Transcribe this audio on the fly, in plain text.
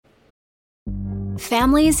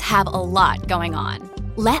Families have a lot going on.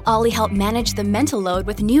 Let Ollie help manage the mental load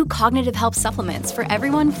with new cognitive help supplements for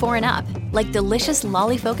everyone 4 and up, like delicious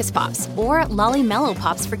Lolly Focus Pops or Lolly Mellow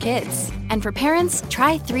Pops for kids. And for parents,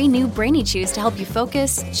 try 3 new Brainy Chews to help you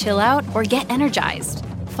focus, chill out, or get energized.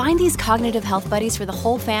 Find these cognitive health buddies for the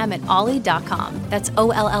whole fam at ollie.com. That's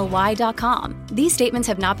OLLY.com. These statements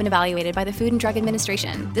have not been evaluated by the Food and Drug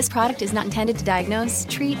Administration. This product is not intended to diagnose,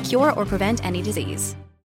 treat, cure, or prevent any disease.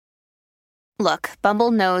 Look,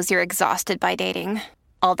 Bumble knows you're exhausted by dating.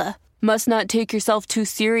 All the, must not take yourself too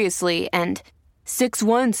seriously, and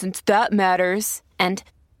 6'1" since that matters, and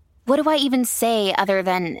what do I even say other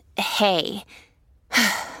than, hey?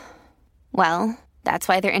 Well, that's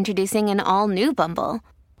why they're introducing an all-new Bumble,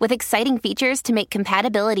 with exciting features to make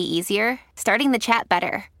compatibility easier, starting the chat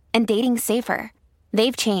better, and dating safer.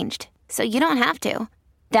 They've changed, so you don't have to.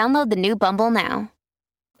 Download the new Bumble now.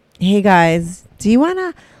 Hey guys, do you want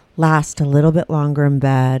to last a little bit longer in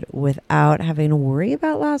bed without having to worry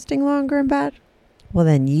about lasting longer in bed? Well,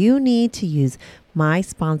 then you need to use my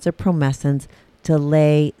sponsor Moresomes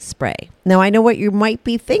Delay Spray. Now, I know what you might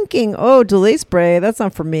be thinking. Oh, delay spray, that's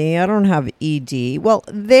not for me. I don't have ED. Well,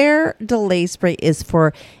 their delay spray is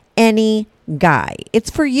for any guy.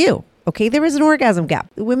 It's for you. Okay, there is an orgasm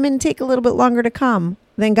gap. Women take a little bit longer to come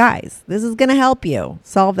than guys. This is going to help you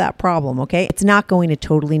solve that problem, okay? It's not going to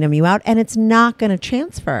totally numb you out, and it's not going to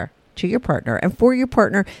transfer to your partner. And for your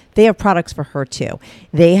partner, they have products for her too.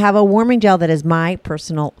 They have a warming gel that is my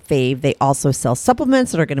personal fave. They also sell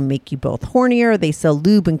supplements that are going to make you both hornier. They sell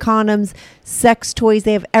lube and condoms, sex toys.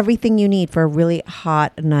 They have everything you need for a really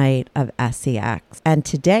hot night of sex. And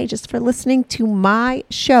today, just for listening to my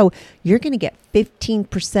show, you're going to get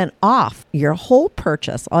 15% off your whole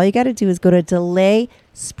purchase. All you got to do is go to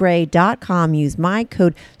delayspray.com. Use my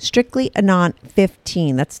code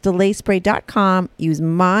StrictlyAnon15. That's delayspray.com. Use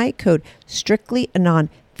my code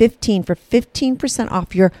StrictlyAnon15 for 15%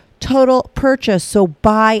 off your total purchase. So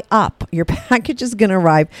buy up. Your package is going to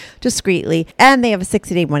arrive discreetly, and they have a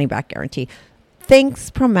 60-day money-back guarantee. Thanks,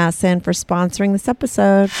 Moresomes, for sponsoring this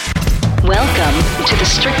episode. Welcome to the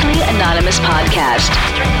Strictly Anonymous Podcast.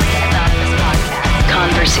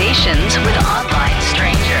 Conversations with online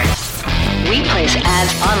strangers. We place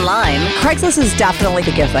ads online. Craigslist is definitely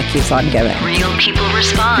the gift that keeps on giving. Real people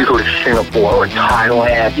respond. You go to Singapore or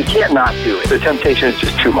Thailand, you can't not do it. The temptation is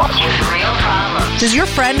just too much. With real problems. Does your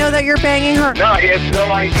friend know that you're banging her? No, he has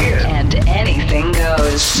no idea. And anything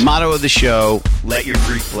goes. Motto of the show, let your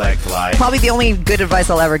Greek flag fly. Probably the only good advice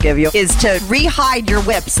I'll ever give you is to re-hide your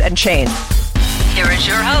whips and chains. Here is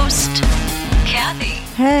your host, Kathy.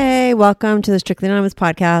 Hey, welcome to the Strictly Anonymous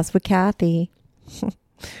Podcast with Kathy. I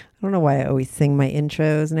don't know why I always sing my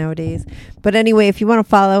intros nowadays. But anyway, if you want to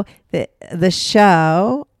follow the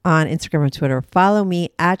show on Instagram or Twitter, follow me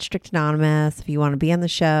at Strict Anonymous. If you want to be on the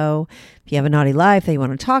show, if you have a naughty life that you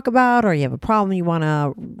want to talk about, or you have a problem you want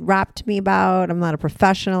to rap to me about, I'm not a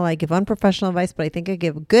professional. I give unprofessional advice, but I think I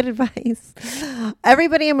give good advice.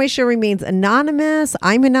 Everybody on my show remains anonymous.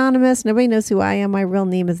 I'm anonymous. Nobody knows who I am. My real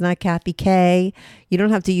name is not Kathy K. You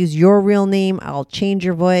don't have to use your real name. I'll change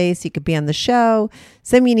your voice. You could be on the show.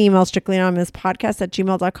 Send me an email,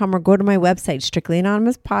 strictlyanonymouspodcast@gmail.com, or go to my website,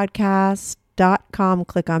 strictlyanonymouspodcast.com.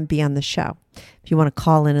 Click on Be on the Show. If you want to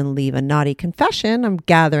call in and leave a naughty confession, I'm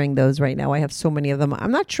gathering those right now. I have so many of them.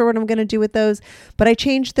 I'm not sure what I'm going to do with those, but I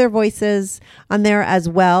changed their voices on there as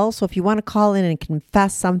well. So if you want to call in and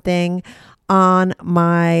confess something on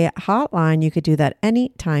my hotline, you could do that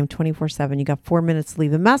anytime, 24/7. You got 4 minutes to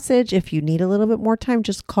leave a message. If you need a little bit more time,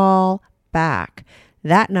 just call back.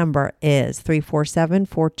 That number is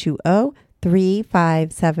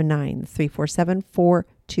 347-420-3579.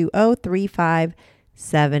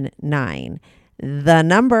 347-420-3579. The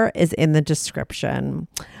number is in the description.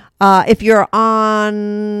 If you're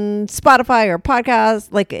on Spotify or podcast,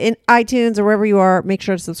 like in iTunes or wherever you are, make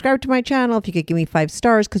sure to subscribe to my channel. If you could give me 5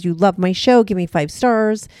 stars because you love my show, give me 5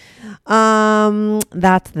 stars.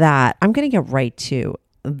 That's that. I'm going to get right to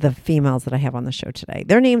the females that I have on the show today.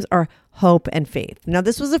 Their names are Hope and Faith. Now,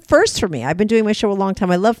 this was a first for me. I've been doing my show a long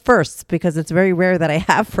time. I love firsts because it's very rare that I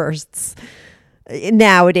have firsts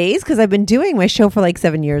nowadays, because I've been doing my show for like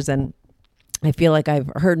 7 years, and I feel like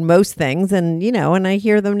I've heard most things, and and I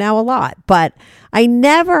hear them now a lot, but I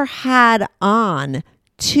never had on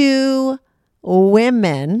 2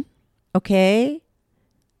 women, okay,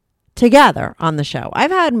 together on the show.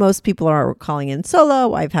 I've had most people are calling in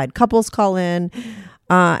solo. I've had couples call in,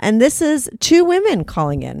 and this is 2 women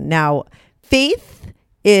calling in. Now, Faith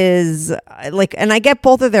is like, and I get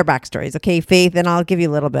both of their backstories. Okay, Faith, and I'll give you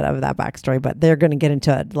a little bit of that backstory, but they're going to get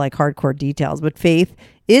into like hardcore details. But Faith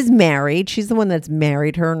is married. She's the one that's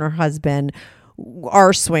married. Her and her husband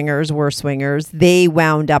are swingers, were swingers. They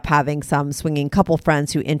wound up having some swinging couple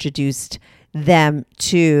friends who introduced them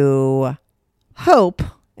to Hope.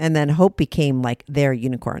 And then Hope became like their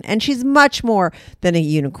unicorn. And she's much more than a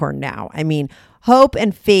unicorn now. I mean, Hope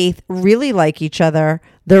and Faith really like each other.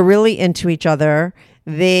 They're really into each other.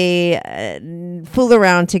 They fool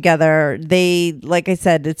around together. They, like I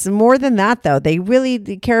said, it's more than that, though. They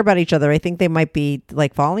really care about each other. I think they might be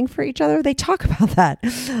like falling for each other. They talk about that.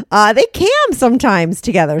 They cam sometimes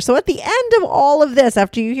together. So at the end of all of this,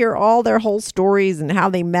 after you hear all their whole stories and how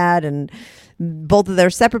they met and both of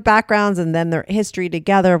their separate backgrounds and then their history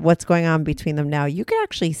together of what's going on between them now, you can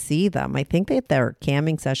actually see them. I think that their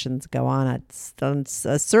camming sessions go on at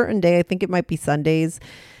a certain day. I think it might be Sundays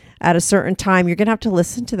at a certain time. You're going to have to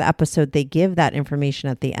listen to the episode. They give that information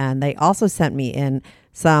at the end. They also sent me in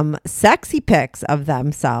some sexy pics of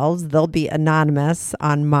themselves. They'll be anonymous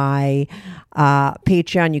on my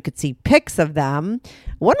Patreon. You could see pics of them.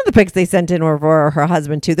 One of the pics they sent in were for her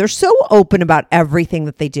husband too. They're so open about everything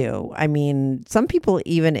that they do. I mean, some people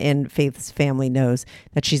even in Faith's family knows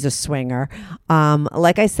that she's a swinger.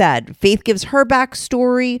 Like I said, Faith gives her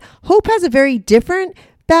backstory. Hope has a very different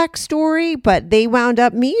backstory, but they wound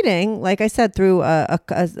up meeting, like I said, through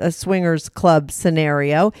a swingers club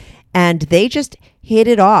scenario, and they just hit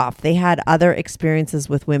it off. They had other experiences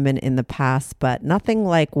with women in the past, but nothing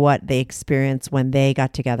like what they experienced when they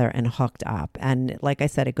got together and hooked up. And like I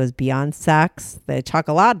said, it goes beyond sex. They talk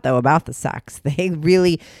a lot, though, about the sex. They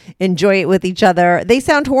really enjoy it with each other. They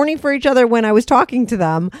sound horny for each other when I was talking to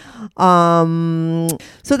them.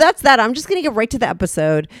 So that's that. I'm just going to get right to the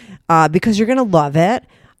episode because you're going to love it.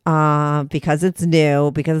 Because it's new,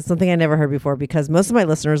 because it's something I never heard before, because most of my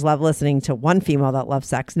listeners love listening to one female that loves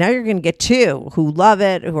sex. Now you're going to get two who love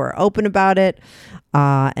it, who are open about it,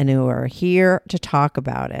 and who are here to talk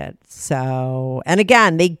about it. So, and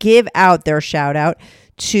again, they give out their shout out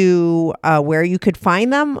to where you could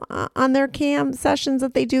find them on their cam sessions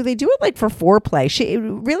that they do. They do it like for foreplay. She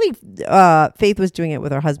really, Faith was doing it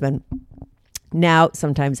with her husband. Now,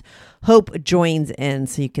 sometimes Hope joins in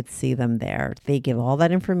so you could see them there. They give all that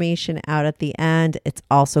information out at the end. It's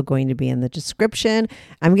also going to be in the description.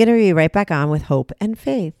 I'm going to be right back on with Hope and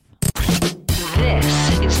Faith.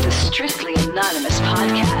 This is the Strictly Anonymous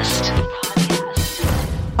podcast.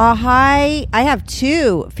 Hi, I have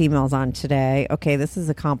two females on today. Okay, this is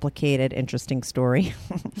a complicated, interesting story.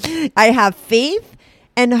 I have Faith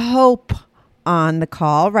and Hope on the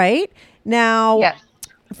call right now. Yes.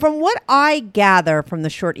 From what I gather from the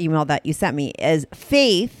short email that you sent me is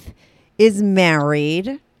Faith is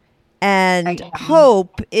married and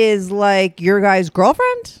Hope is like your guy's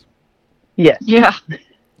girlfriend? Yes. Yeah.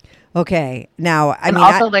 Okay. Now, I mean,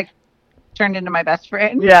 also like turned into my best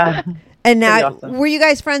friend. Yeah. And now, awesome. Were you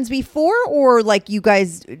guys friends before, or like you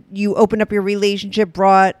opened up your relationship,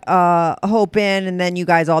 brought Hope in, and then you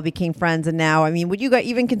guys all became friends? And now, I mean, would you guys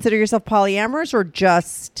even consider yourself polyamorous or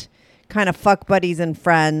just kind of fuck buddies and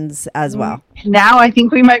friends as well? Now I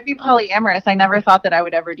think we might be polyamorous. I never thought that I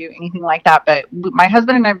would ever do anything like that. But my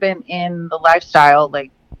husband and I've been in the lifestyle,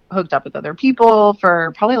 like hooked up with other people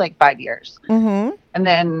for probably like 5 years. Mm-hmm. And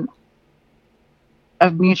then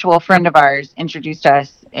a mutual friend of ours introduced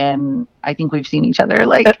us, and I think we've seen each other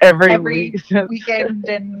like every week weekend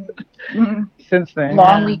and since then.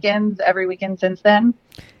 Long weekends, every weekend since then.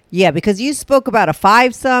 Yeah, because you spoke about a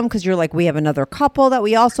fivesome because you're like, we have another couple that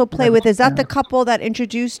we also play with. Is that the couple that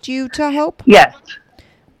introduced you to Hope? Yes.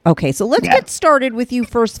 Okay, so let's get started with you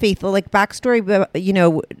first, Faith. Like backstory, you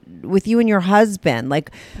know, with you and your husband.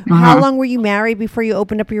 Like, how long were you married before you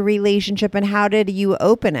opened up your relationship, and how did you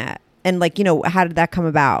open it? And like, you know, how did that come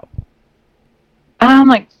about?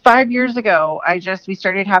 Like 5 years ago, we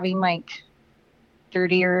started having like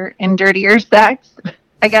dirtier sex.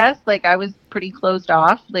 I guess, like, I was pretty closed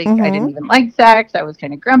off. Like, I didn't even like sex. I was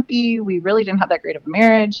kind of grumpy. We really didn't have that great of a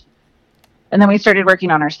marriage. And then we started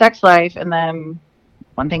working on our sex life. And then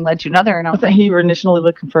one thing led to another. And I was like, you were initially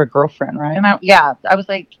looking for a girlfriend, right? And I was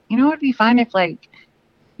like, you know, it'd be fine if, like,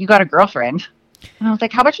 you got a girlfriend. And I was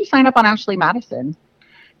like, how about you sign up on Ashley Madison?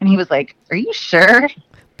 And he was like, are you sure?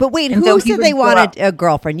 But wait, who said they wanted a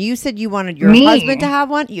girlfriend? You said you wanted your husband to have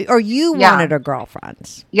one? Or you wanted a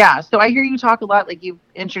girlfriend? Yeah. So I hear you talk a lot. Like, you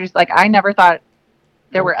introduced, like, I never thought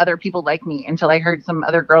there were other people like me until I heard some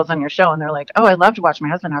other girls on your show. And they're like, oh, I love to watch my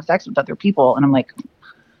husband have sex with other people. And I'm like,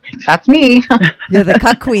 that's me. You're the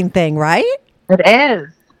cuck queen thing, right? It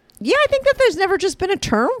is. Yeah, I think that there's never just been a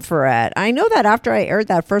term for it. I know that after I aired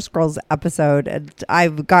that First Girls episode,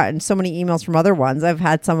 I've gotten so many emails from other ones. I've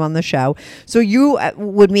had some on the show. So you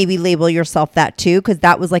would maybe label yourself that too, because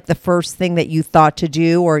that was like the first thing that you thought to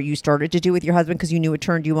do or you started to do with your husband because you knew it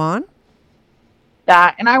turned you on?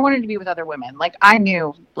 that, and I wanted to be with other women. Like, I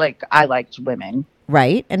knew, like, I liked women.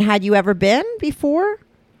 Right. And had you ever been before?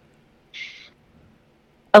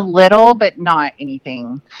 A little, but not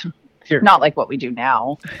anything. Not like what we do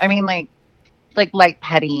now. I mean, like light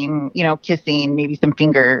petting, kissing, maybe some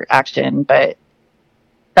finger action, but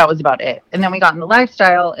that was about it. And then we got in the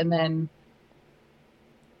lifestyle, and then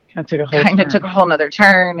kind of took a whole nother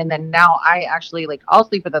turn. And then now I actually, like, I'll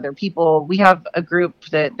sleep with other people. We have a group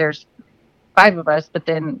that there's 5 of us, but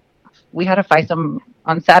then we had a Threesome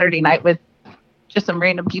on Saturday night with just some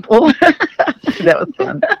random people. That was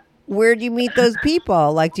fun. Where do you meet those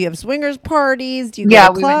people? Like, do you have swingers parties? Do you Yeah,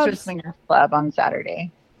 go to we clubs? went to a swingers club on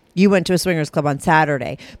Saturday. You went to a swingers club on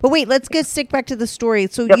Saturday. But wait, let's stick back to the story.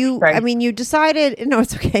 So you decided, no,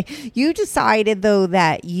 it's okay. You decided, though,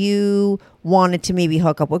 that you wanted to maybe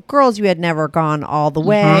hook up with girls. You had never gone all the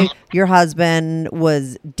way. Your husband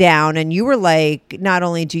was down, and you were like, not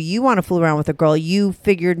only do you want to fool around with a girl, you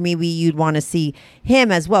figured maybe you'd want to see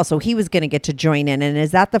him as well. So he was going to get to join in. And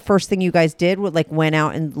is that the first thing you guys did? Went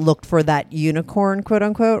out and looked for that unicorn, quote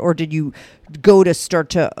unquote? Or did you go to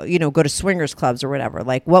go to swingers clubs or whatever?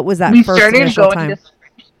 Like, what was that first initial time? To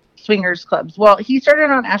swingers clubs. Well, he started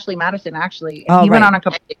on Ashley Madison, actually. And he went on a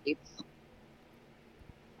couple of dates.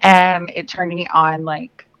 And it turned me on,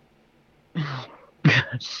 like,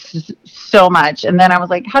 so much. And then I was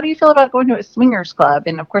like, how do you feel about going to a swingers club?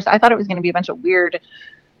 And of course, I thought it was going to be a bunch of weird,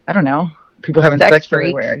 I don't know, people having sex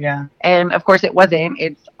everywhere. Yeah. And of course it wasn't.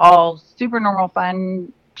 It's all super normal,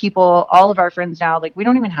 fun people. All of our friends now, like, we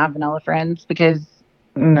don't even have vanilla friends because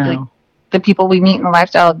the people we meet in the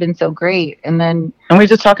lifestyle have been so great. And we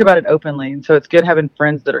just talk about it openly. And so it's good having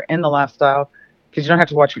friends that are in the lifestyle, because you don't have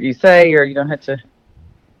to watch what you say, or you don't have to,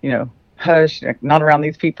 hush, not around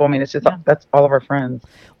these people. I mean, it's just, that's all of our friends.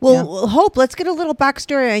 Well, Hope, let's get a little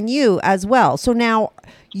backstory on you as well. So now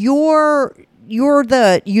you're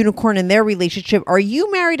the unicorn in their relationship. Are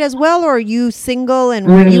you married as well, or are you single, and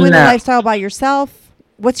were you in the lifestyle by yourself?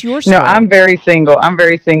 What's your story? No, I'm very single.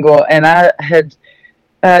 And I had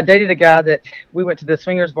dated a guy that we went to the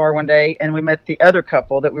swingers bar one day, and we met the other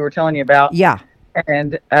couple that we were telling you about. Yeah.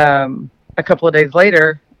 And a couple of days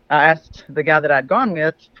later, I asked the guy that I'd gone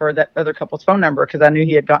with for that other couple's phone number, because I knew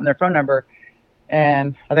he had gotten their phone number.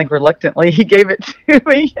 And I think reluctantly he gave it to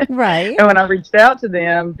me. Right. And when I reached out to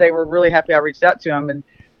them, they were really happy I reached out to them.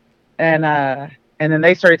 And then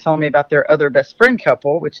they started telling me about their other best friend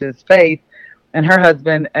couple, which is Faith and her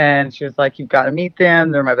husband. And she was like, you've got to meet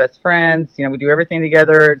them. They're my best friends. We do everything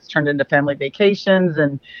together. It's turned into family vacations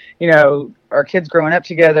and, our kids growing up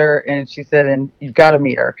together. And she said, and you've got to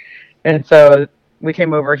meet her. And so we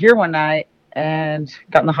came over here one night and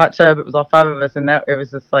got in the hot tub. It was all 5 of us. And it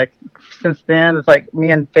was just like, since then, it's like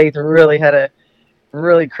me and Faith really had a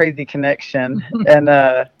really crazy connection. And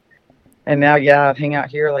now, I hang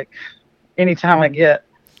out here like anytime I get.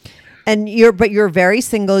 And you're very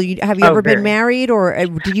single. Have you ever been married, or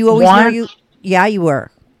did you always know you? Yeah, you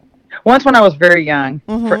were. Once when I was very young,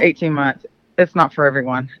 for 18 months. It's not for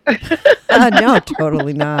everyone. No,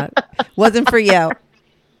 totally not. Wasn't for you.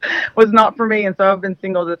 Was not for me. And so I've been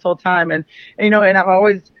single this whole time. And I've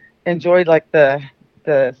always enjoyed like the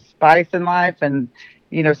spice in life and,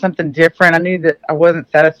 something different. I knew that I wasn't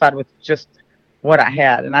satisfied with just what I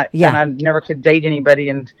had. And I never could date anybody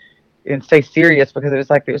and stay serious, because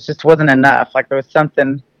it just wasn't enough. Like there was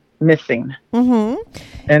something missing. Mm-hmm.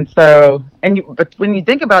 And so, but when you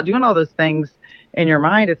think about doing all those things in your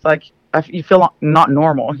mind, it's like, you feel not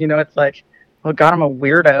normal. It's like, oh God, I'm a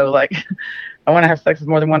weirdo. Like, I want to have sex with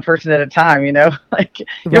more than one person at a time, like you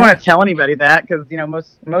don't want to tell anybody that, because,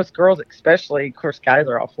 most girls, especially, of course, guys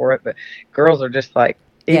are all for it, but girls are just like,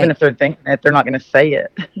 even if they're thinking it, they're not going to say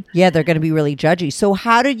it. Yeah, they're going to be really judgy. So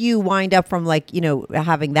how did you wind up from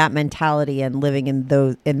having that mentality and living in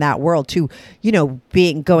that world to,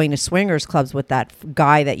 going to swingers clubs with that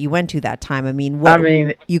guy that you went to that time? I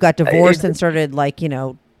mean, you got divorced and started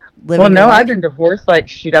living. Well, no, I've been divorced.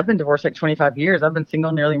 I've been divorced 25 years. I've been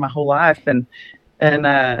single nearly my whole life. And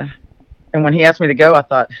when he asked me to go, I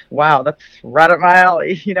thought, wow, that's right up my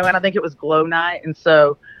alley, and I think it was glow night. And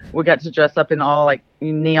so we got to dress up in all like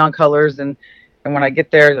neon colors. And when I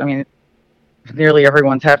get there, I mean, nearly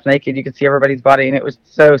everyone's half naked. You could see everybody's body, and it was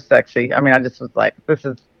so sexy. I mean, I just was like,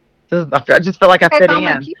 I just felt like I fit in.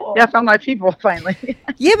 Yeah, I found my people finally.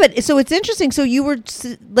 Yeah, but so it's interesting. So you were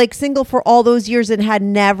single for all those years and had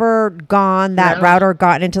never gone that route or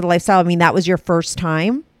gotten into the lifestyle. I mean, that was your first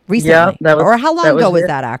time recently? Yeah. Or how long ago was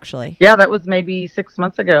that actually? Yeah, that was maybe 6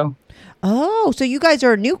 months ago. Oh, so you guys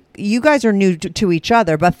are new. You guys are new to each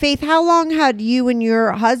other. But Faith, how long had you and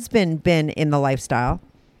your husband been in the lifestyle?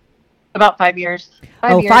 About 5 years.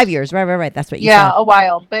 5 years. Right. That's what you Yeah, said. a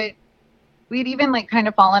while. But we'd even like kind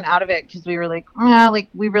of fallen out of it because we were like, yeah, like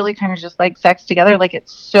we really kind of just like sex together. Like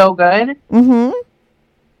it's so good. Mm-hmm.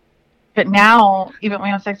 But now, even when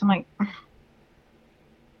we have sex, I'm like,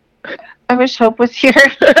 I wish Hope was here.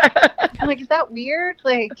 I'm like, is that weird?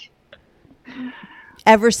 Like,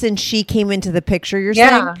 Ever since she came into the picture, you're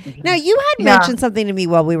Yeah. saying? Now, you had mentioned something to me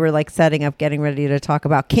while we were like setting up, getting ready to talk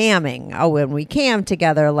about camming. Oh, when we cam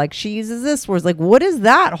together, like she uses this word. Like, what is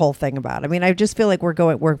that whole thing about? I mean, I just feel like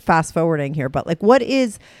we're fast forwarding here, but like, what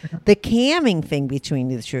is the camming thing between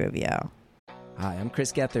the two of you? Hi, I'm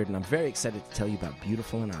Chris Gethard, and I'm very excited to tell you about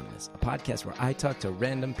Beautiful Anonymous, a podcast where I talk to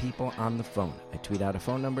random people on the phone. I tweet out a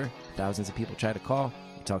phone number, thousands of people try to call.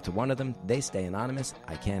 I talk to one of them, they stay anonymous,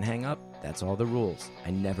 I can't hang up, that's all the rules. I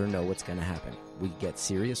never know what's going to happen. We get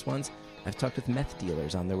serious ones. I've talked with meth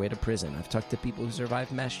dealers on their way to prison. I've talked to people who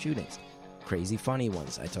survived mass shootings. Crazy funny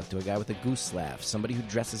ones. I talked to a guy with a goose laugh, somebody who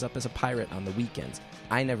dresses up as a pirate on the weekends.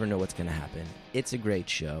 I never know what's going to happen. It's a great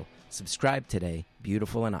show. Subscribe today,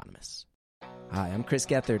 Beautiful Anonymous. Hi, I'm Chris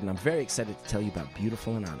Gethard, and I'm very excited to tell you about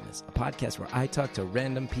Beautiful Anonymous, a podcast where I talk to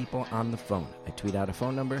random people on the phone. I tweet out a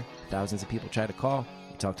phone number, thousands of people try to call.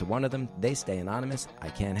 I talk to one of them, they stay anonymous, I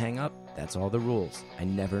can't hang up, that's all the rules. I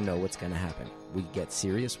never know what's going to happen. We get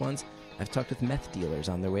serious ones. I've talked with meth dealers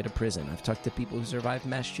on their way to prison. I've talked to people who survived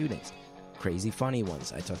mass shootings. Crazy funny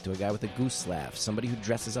ones. I talked to a guy with a goose laugh, somebody who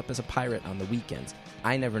dresses up as a pirate on the weekends.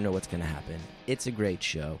 I never know what's going to happen. It's a great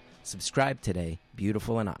show. Subscribe today,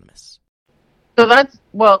 Beautiful Anonymous. so that's,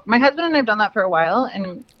 well, my husband and I have done that for a while.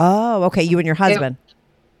 And Oh, okay. You and your husband.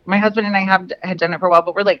 my husband and I had done it for a while,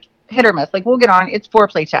 but we're like hit or miss. Like we'll get on. It's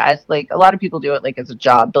foreplay chat. Like a lot of people do it like as a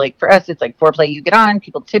job. But like for us, it's like foreplay. You get on,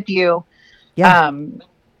 people tip you. Yeah.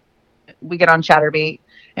 We get on Chatterbait,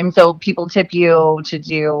 and so people tip you to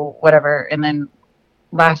do whatever. And then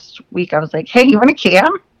last week I was like, hey, you want to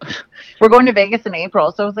cam? We're going to Vegas in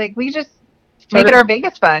April. So I was like, we just make it our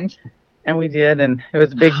Vegas fund. And we did, and it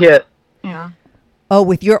was a big hit. Yeah. Oh,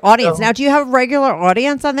 with your audience. So- Now, do you have a regular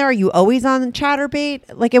audience on there? Are you always on Chatterbait?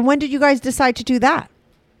 Like, and when did you guys decide to do that?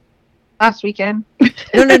 Last weekend.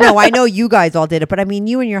 No. I know you guys all did it, but I mean,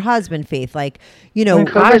 you and your husband, Faith, like, you know. When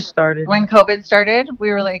COVID started. When COVID started,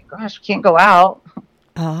 we were like, gosh, we can't go out.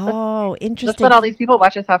 Oh, interesting. Let's let all these people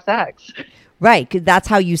watch us have sex. Right, 'cause that's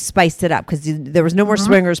how you spiced it up, because there was no more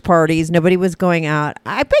swingers parties. Nobody was going out.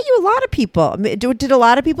 I bet you a lot of people, did a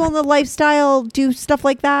lot of people in the lifestyle do stuff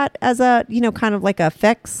like that as a, kind of like a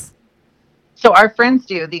fix? So our friends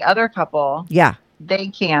do. The other couple, Yeah. they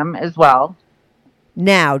cam as well.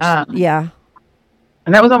 Now, yeah.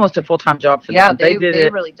 And that was almost a full-time job for Yeah, them. they did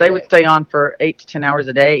it. really They did would it. stay on for 8 to 10 hours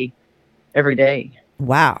a day, every day.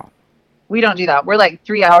 Wow. We don't do that. We're like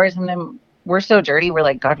 3 hours, and then we're so dirty. We're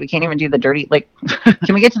like, God, we can't even do the dirty. Like,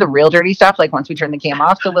 can we get to the real dirty stuff? Like once we turn the cam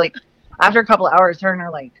off. So like after a couple of hours, her and her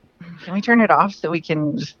like, can we turn it off so we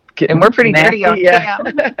can just and we're pretty dirty on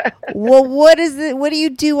cam. Well, what do you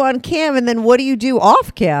do on cam, and then what do you do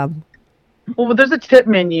off cam? Well, there's a tip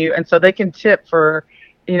menu, and so they can tip for,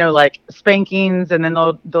 like spankings, and then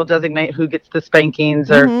they'll designate who gets the spankings,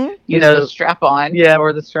 or The strap on. yeah,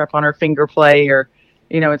 or the strap on, or finger play, or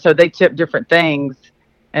and so they tip different things,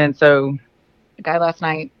 and so The guy last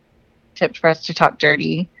night tipped for us to talk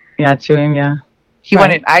dirty. yeah, to him, yeah, He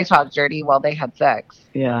wanted I talked dirty while they had sex.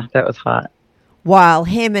 yeah, that was hot. While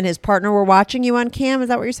him and his partner were watching you on cam, is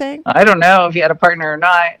that what you're saying? I don't know if he had a partner or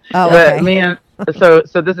not. Oh, But okay. me and so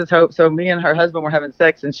this is Hope. So me and her husband were having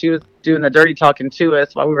sex, and she was doing the dirty talking to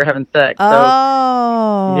us while we were having sex. So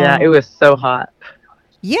Oh. yeah, it was so hot.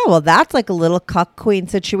 Yeah, well, that's like a little cuck queen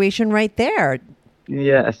situation right there,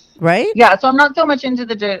 Yes. right? Yeah, so I'm not so much into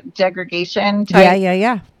the degradation type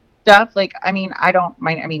Yeah. stuff. Like, I mean, I don't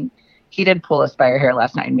mind. I mean, he did pull us by our hair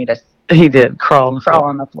last night and made us He did crawl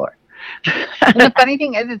on the floor. And the funny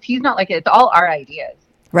thing is he's not like it. It's all our ideas.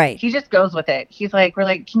 Right. He just goes with it. He's like, we're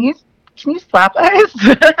like, can you slap us?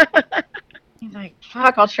 He's like,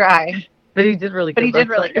 fuck, I'll try. But he did really good. But he did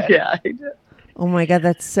really good. Yeah, he did. Oh my God,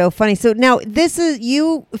 that's so funny. So now this is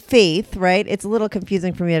you, Faith, right? It's a little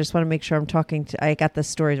confusing for me. I just want to make sure I got the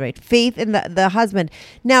stories right. Faith and the husband.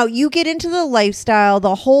 Now you get into the lifestyle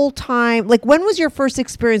the whole time. Like, when was your first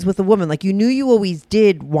experience with a woman? Like, you knew you always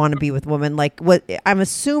did want to be with women. Like, what? I'm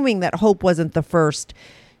assuming that Hope wasn't the first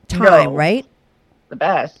time, No. right? The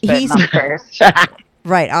best, but not the first.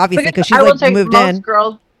 Right, obviously, because she's I will like say moved most in.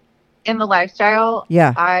 girls in the lifestyle,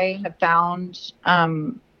 Yeah. I have found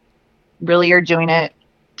really are doing it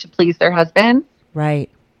to please their husband. Right.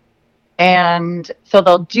 And so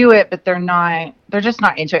they'll do it, but they're just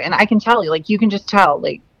not into it. And I can tell you, like, you can just tell,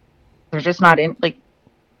 like, they're just not in, like,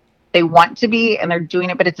 they want to be and they're doing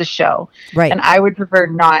it, but it's a show. Right. And I would prefer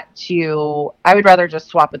not to, I would rather just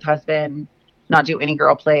swap with husband, not do any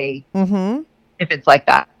girl play if it's like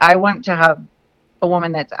that. I want to have a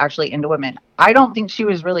woman that's actually into women. I don't think she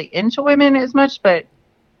was really into women as much, but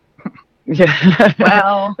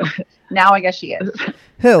well, now I guess she is.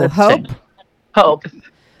 Who? Hope? Hope.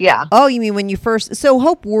 Yeah. Oh, you mean when you first... So,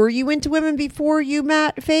 Hope, were you into women before you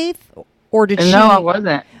met Faith? Or did she... No, I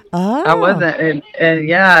wasn't. Oh. I wasn't. And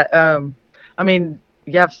yeah, I mean,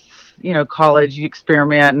 you have, college, you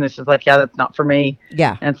experiment, and it's just like, yeah, that's not for me.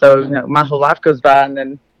 Yeah. And so, my whole life goes by, and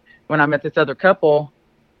then when I met this other couple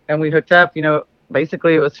and we hooked up,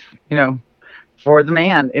 basically it was, for the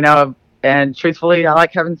man, and truthfully, I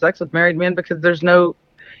like having sex with married men because there's no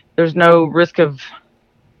risk of,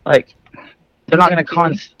 like, they're not going to call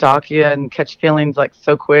and stalk you and catch feelings like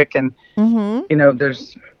so quick. And,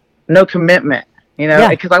 there's no commitment,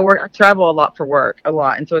 because I travel a lot for work, a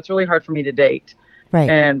lot. And so it's really hard for me to date. Right.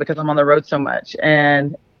 And because I'm on the road so much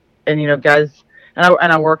and guys, and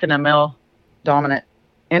I work in a male dominant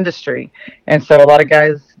industry. And so a lot of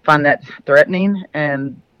guys find that threatening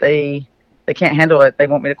and they can't handle it. They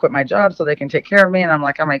want me to quit my job so they can take care of me. And I'm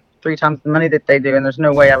like, I make 3 times the money that they do. And there's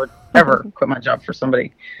no way I would ever quit my job for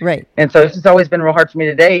somebody. Right. And so it's just always been real hard for me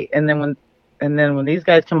to date. And then when these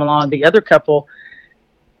guys come along, the other couple,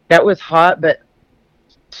 that was hot, but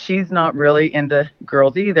she's not really into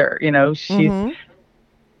girls either. She's,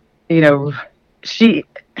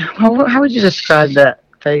 how would you describe that,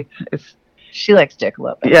 Faith? She likes dick a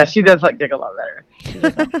lot better. Yeah, she does like dick a lot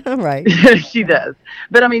better. Right. She does.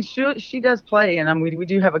 But I mean, she does play, and we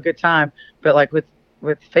do have a good time. But like with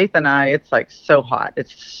Faith and I, it's like so hot.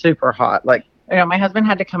 It's super hot. Like, my husband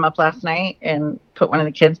had to come up last night and put one of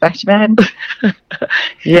the kids back to bed.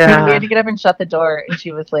 Yeah. We had to get up and shut the door, and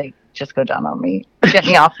she was like, "Just go down on me, get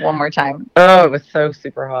me off one more time." Oh, it was so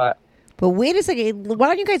super hot. But wait a second. Why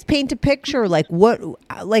don't you guys paint a picture? Like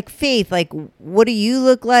Faith, like what do you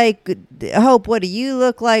look like? Hope, what do you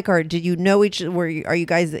look like? Or did you know are you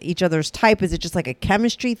guys each other's type? Is it just like a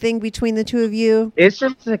chemistry thing between the two of you? It's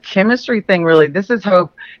just a chemistry thing, really. This is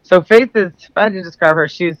Hope. So Faith is, if I had to describe her,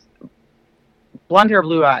 she's blonde hair,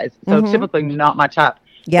 blue eyes. So typically not my type.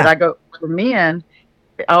 Yeah. But for men,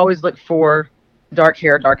 I always look for dark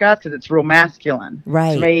hair, dark eyes because it's real masculine.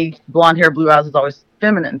 Right. To me, blonde hair, blue eyes is always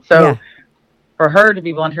feminine. So for her to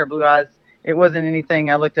be blonde hair, blue eyes, it wasn't anything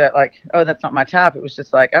I looked at like, oh, that's not my type. It was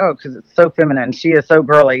just like, oh, because it's so feminine. She is so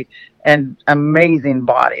girly and amazing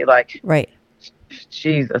body. Like, right.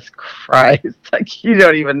 Jesus Christ. Like, you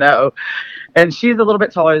don't even know. And she's a little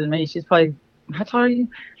bit taller than me. She's probably, how tall are you?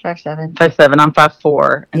 5'7". 5'7". I'm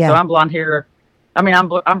 5'4". And so I'm blonde hair. I mean,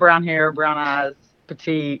 I'm brown hair, brown eyes,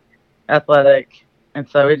 petite, athletic. And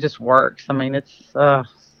so it just works. I mean, it's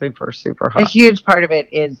super, super hot. A huge part of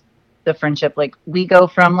it is the friendship. Like, we go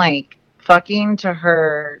from like fucking to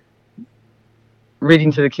her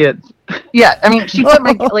reading to the kids. Yeah, I mean, she put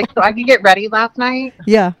my so I could get ready last night.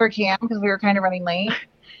 Yeah. For camp because we were kind of running late,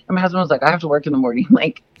 and my husband was like, "I have to work in the morning.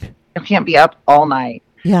 Like, I can't be up all night."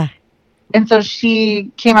 Yeah. And so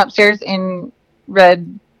she came upstairs and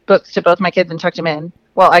read books to both my kids and tucked them in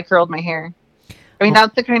while I curled my hair. I mean,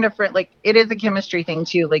 that's the kind of friend, like, it is a chemistry thing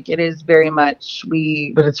too. Like, it is very much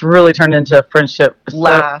But it's really turned into a friendship.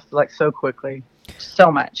 Laugh. So quickly.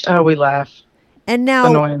 So much. Oh, we laugh. And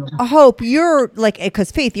now, Hope, you're like,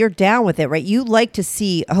 because Faith, you're down with it, right? You like to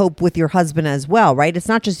see Hope with your husband as well, right? It's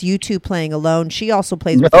not just you two playing alone. She also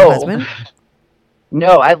plays with your husband.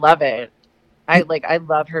 No, I love it. I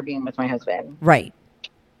love her being with my husband. Right.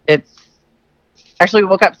 It's actually, we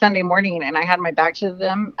woke up Sunday morning and I had my back to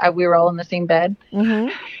them. We were all in the same bed.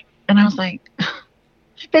 Mm-hmm. And I was like,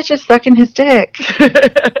 this bitch is sucking his dick.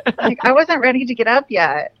 Like, I wasn't ready to get up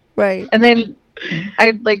yet. Right. And then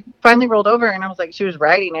I finally rolled over and I was like, she was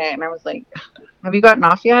riding it. And I was like, have you gotten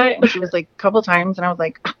off yet? And she was like, a couple times. And I was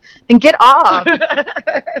like, then get off.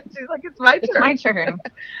 She's like, it's my turn. It's my turn. I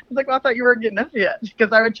was like, well, I thought you weren't getting up yet.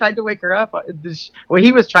 Because I tried to wake her up. Well,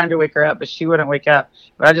 he was trying to wake her up, but she wouldn't wake up.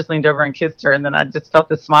 But I just leaned over and kissed her. And then I just felt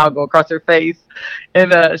this smile go across her face.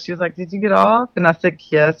 And she was like, did you get off? And I said,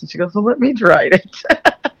 yes. And she goes, well, let me try it.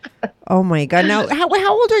 Oh, my God. Now, how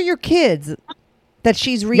old are your kids that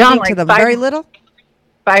she's reading young, to them? 5, Very little?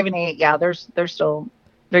 5 and 8. Yeah, they're still,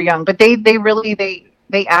 they're young. But they really,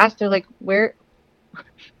 they asked, they're like, where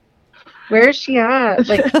is she at?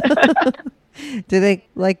 Like, do they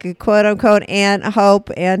like quote unquote Aunt Hope,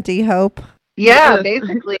 Auntie Hope? Yeah,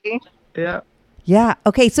 basically. Yeah. Yeah.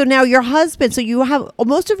 Okay. So now your husband, so you have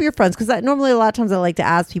most of your friends, because normally a lot of times I like to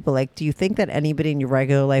ask people, like, do you think that anybody in your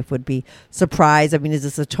regular life would be surprised? I mean, is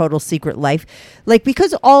this a total secret life? Like,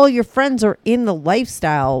 because all your friends are in the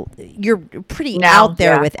lifestyle, you're pretty out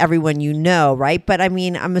there with everyone you know, right? But I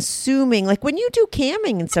mean, I'm assuming, like, when you do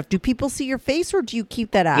camming and stuff, do people see your face or do you keep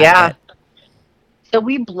that out? Yeah. So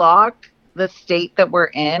we block the state that we're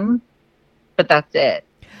in, but that's it.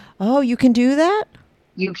 Oh, you can do that?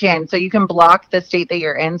 You can. So you can block the state that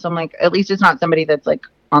you're in. So I'm like, at least it's not somebody that's like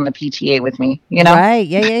on the PTA with me, you know? Right.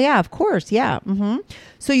 Yeah. Of course. Yeah.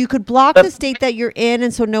 So you could block the state that you're in,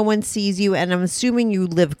 and so no one sees you. And I'm assuming you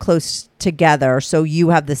live close together, so you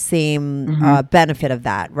have the same benefit of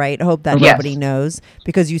that, right? I hope that nobody knows,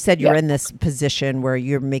 because you said you're in this position where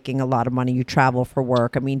you're making a lot of money. You travel for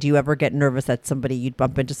work. I mean, do you ever get nervous that you'd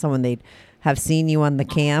bump into someone they'd have seen you on the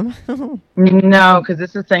cam? No, because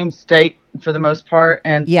it's the same state for the most part,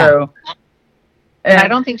 and so. And I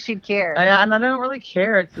don't think she'd care. And I don't really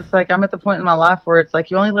care. It's just like I'm at the point in my life where it's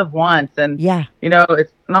like you only live once, and you know,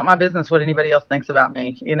 it's not my business what anybody else thinks about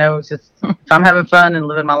me. You know, it's just if I'm having fun and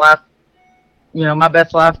living my life, you know, my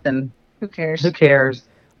best life, then who cares? Who cares?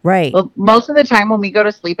 Right. Well, most of the time when we go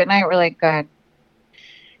to sleep at night, we're like, God,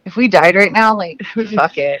 if we died right now, like,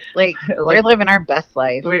 fuck it. Like, we're living our best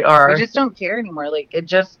life. We are. We just don't care anymore. Like, it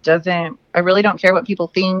just doesn't. I really don't care what people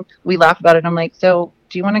think. We laugh about it. I'm like, so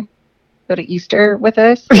do you want to go to Easter with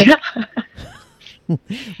us? Like,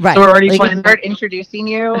 right. So we're already planning to start introducing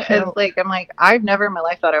you. And like, I'm like, I've never in my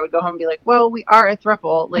life thought I would go home and be like, well, we are a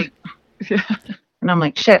throuple. Like, and I'm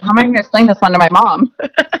like, shit, how am I going to explain this one to my mom?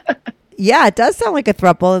 Yeah, it does sound like a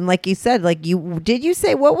throuple. And like you said, like did you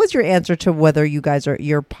say, what was your answer to whether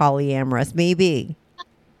you're polyamorous? Maybe.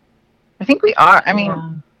 I think we are. I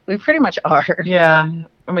mean, we pretty much are. Yeah.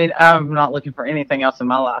 I mean, I'm not looking for anything else in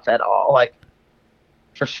my life at all. Like,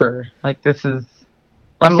 for sure. Like, this is.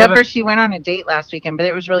 Except for she went on a date last weekend, but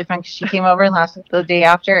it was really fun because she came over the day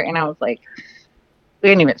after, and I was like, we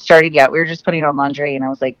hadn't even started yet. We were just putting on lingerie, and I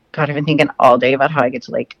was like, God, I've been thinking all day about how I get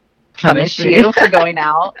to like punish you for going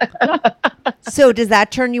out. So does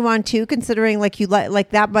that turn you on too, considering like you like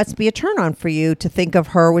that must be a turn on for you to think of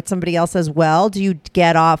her with somebody else as well? Do you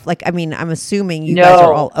get off? Like, I mean, I'm assuming you guys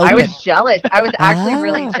are all open. I was jealous. I was actually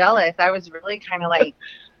really jealous. I was really kind of like,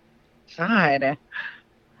 God.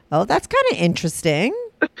 Oh, that's kind of interesting.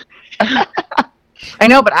 I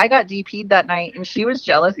know, but I got DP'd that night, and she was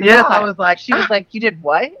jealous. Yes, I was like, she was like, you did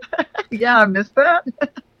what? Yeah, I missed that.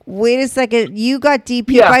 Wait a second. You got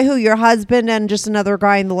DP'd by who? Your husband and just another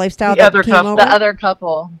guy in the lifestyle that came over? The other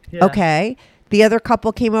couple. Yeah. Okay. The other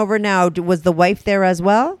couple came over now. Was the wife there as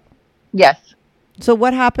well? Yes. So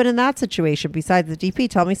what happened in that situation besides the DP?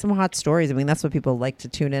 Tell me some hot stories. I mean, that's what people like to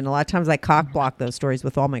tune in. A lot of times I cock block those stories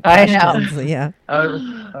with all my questions. I know. Yeah.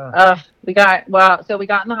 We got in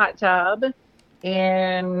the hot tub,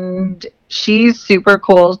 and she's super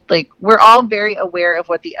cool. Like, we're all very aware of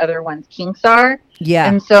what the other one's kinks are. Yeah.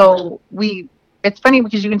 And so it's funny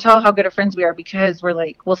because you can tell how good of friends we are because we're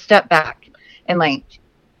like, we'll step back and like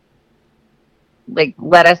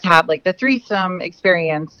let us have like the threesome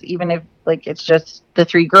experience, even if like it's just the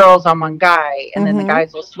three girls on one guy, and then the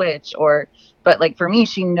guys will switch. But like for me,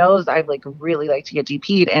 she knows I like really like to get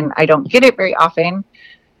DP'd, and I don't get it very often.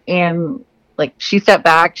 And like she stepped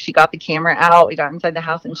back, she got the camera out, we got inside the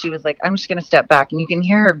house, and she was like, I'm just gonna step back. And you can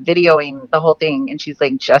hear her videoing the whole thing, and she's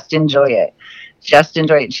like, just enjoy it.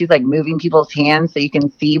 She's like moving people's hands so you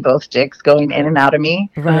can see both dicks going in and out of me.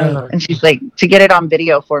 Right. And she's like, to get it on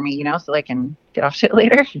video for me, so I can get off shit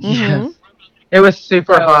later. Yes. It was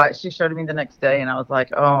super hot. She showed me the next day, and I was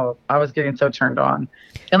like, oh, I was getting so turned on.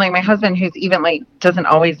 And like my husband, who's even like doesn't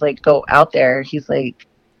always like go out there, he's like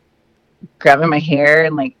grabbing my hair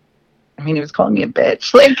and like, I mean, he was calling me a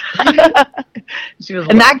bitch. Like, she was,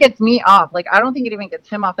 and that gets me off. Like, I don't think it even gets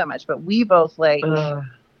him off that much, but we both like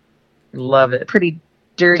love it. Pretty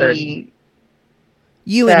dirty.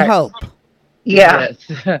 You sex. And Hope. Yeah.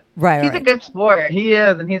 Yes. Right. He's a good sport. He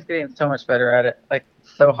is, and he's getting so much better at it. Like,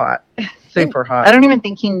 so hot. Super hot. I don't even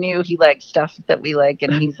think he knew he liked stuff that we like,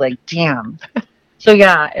 and he's like, damn. So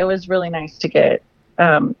yeah, it was really nice to get.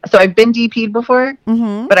 So I've been DP'd before,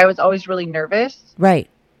 but I was always really nervous. Right.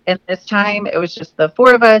 And this time it was just the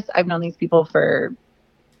four of us. I've known these people for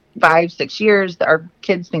 5-6 years. Our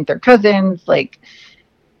kids think they're cousins. Like,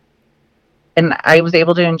 and I was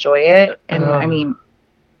able to enjoy it. And I mean,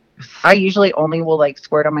 I usually only will like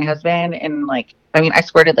squirt on my husband, and like, I mean, I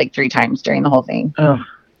squirted like 3 times during the whole thing.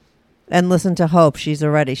 And listen to Hope. She's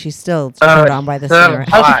still turned on by the spirit.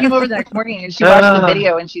 She came over the next morning and she watched the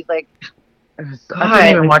video, and she's like, I couldn't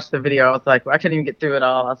even watch the video. I was like, I couldn't even get through it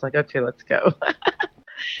all. I was like, okay, let's go.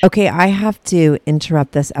 Okay, I have to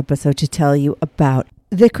interrupt this episode to tell you about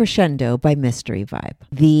the Crescendo by Mystery Vibe,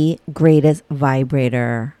 the greatest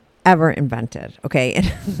vibrator ever invented. Okay,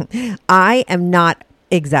 and I am not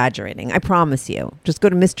exaggerating. I promise you. Just go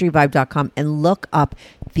to mysteryvibe.com and look up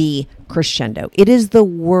the Crescendo. It is the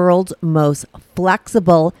world's most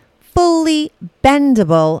flexible, fully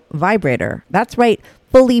bendable vibrator. That's right.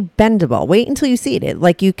 Fully bendable. Wait until you see it.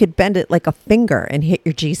 Like you could bend it like a finger and hit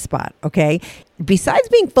your G spot. Okay. Besides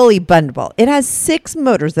being fully bendable, it has 6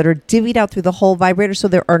 motors that are divvied out through the whole vibrator. So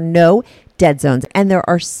there are no dead zones, and there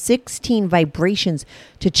are 16 vibrations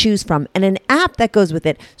to choose from, and an app that goes with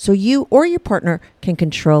it so you or your partner can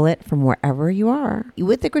control it from wherever you are.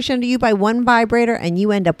 With the Crescendo, you buy one vibrator and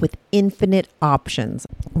you end up with infinite options.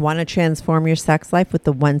 Want to transform your sex life with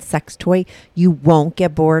the one sex toy you won't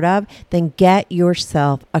get bored of? Then get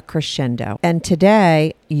yourself a Crescendo. And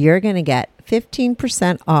today, you're going to get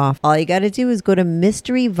 15% off. All you got to do is go to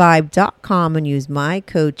mysteryvibe.com and use my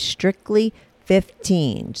code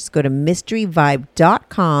STRICTLY15. Just go to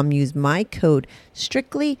mysteryvibe.com, use my code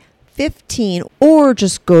STRICTLY15, or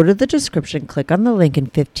just go to the description, click on the link,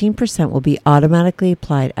 and 15% will be automatically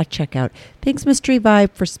applied at checkout. Thanks, Mystery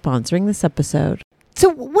Vibe, for sponsoring this episode. So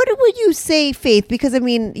what would you say, Faith? Because, I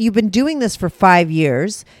mean, you've been doing this for 5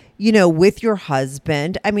 years, you know, with your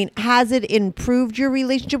husband. I mean, has it improved your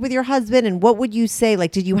relationship with your husband? And what would you say,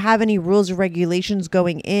 like, did you have any rules or regulations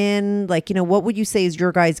going in? Like, you know, what would you say is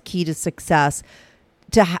your guys' key to success,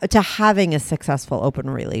 to having a successful open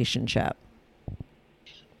relationship?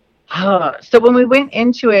 So when we went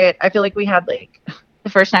into it, I feel like we had like,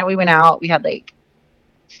 the first night we went out, we had like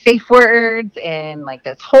safe words and like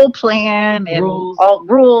this whole plan and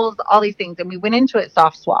all these things. And we went into it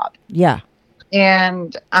soft swap. Yeah.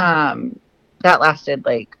 And that lasted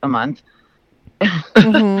like a month.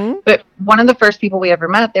 Mm-hmm. But one of the first people we ever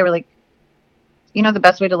met, they were like, you know, the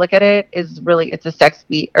best way to look at it is really, it's a sex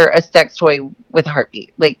beat or a sex toy with a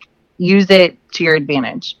heartbeat. Like, use it to your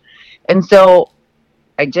advantage. And so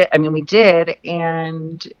we did,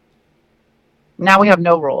 and now we have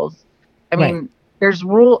no rules. I mean, there's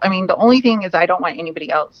rule. I mean, the only thing is I don't want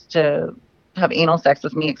anybody else to have anal sex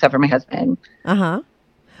with me except for my husband. Uh-huh.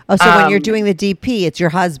 Oh, so when you're doing the DP, it's your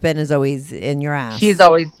husband is always in your ass. He's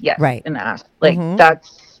always, yes, right, in the ass. Like,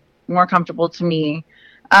 that's more comfortable to me.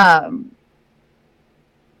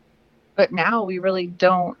 But now we really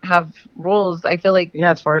don't have rules. I feel like,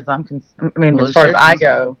 as far as I'm concerned, I mean, as far as I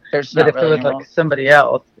go, but if it was like somebody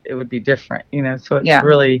else, it would be different, you know. So it's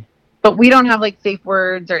really. But we don't have like safe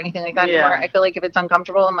words or anything like that anymore. I feel like if it's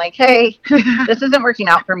uncomfortable, I'm like, hey, this isn't working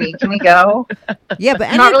out for me. Can we go? Yeah, but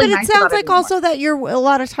it sounds like also that you're a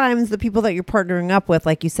lot of times the people that you're partnering up with,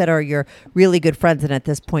 like you said, are your really good friends. And at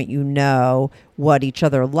this point, you know what each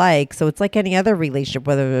other like. So it's like any other relationship,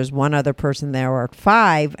 whether there's one other person there or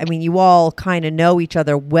 5. I mean, you all kind of know each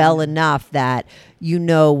other well enough that you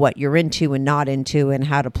know what you're into and not into and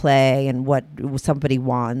how to play and what somebody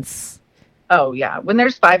wants. Oh, yeah. When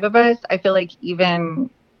there's 5 of us, I feel like even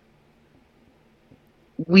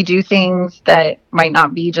we do things that might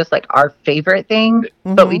not be just like our favorite thing,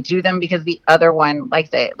 but we do them because the other one likes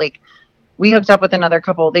it. Like, we hooked up with another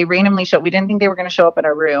couple. They randomly showed. We didn't think they were going to show up at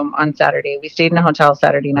our room on Saturday. We stayed in a hotel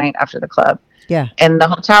Saturday night after the club. Yeah. And the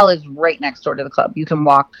hotel is right next door to the club. You can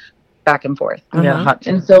walk back and forth. Yeah.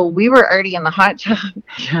 And so we were already in the hot tub.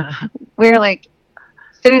 Yeah. We were like,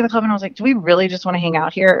 sitting in the club, and I was like, do we really just want to hang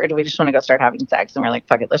out here, or do we just want to go start having sex? And we're like,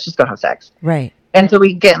 fuck it, let's just go have sex. Right. And so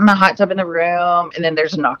we get in the hot tub in the room, and then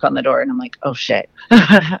there's a knock on the door, and I'm like, oh shit.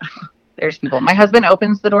 There's people. My husband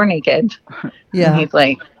opens the door naked. Yeah. And he's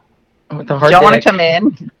like, don't want to come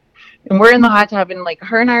in. And we're in the hot tub, and like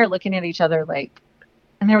her and I are looking at each other like,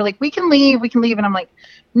 and they were like, we can leave. And I'm like,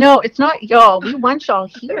 no, it's not y'all. We want y'all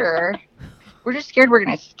here. We're just scared we're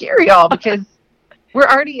going to scare y'all because we're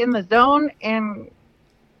already in the zone, and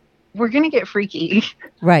we're going to get freaky.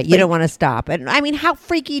 Right. You don't want to stop. And I mean, how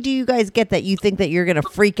freaky do you guys get that you think that you're going to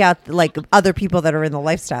freak out like other people that are in the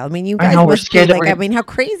lifestyle? I mean, you guys must be like, I mean, how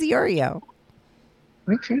crazy are you?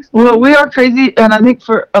 We're crazy. Well, we are crazy. And I think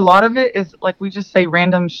for a lot of it is like, we just say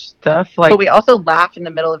random stuff. Like, but we also laugh in the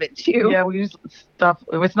middle of it too. Yeah. We use stuff.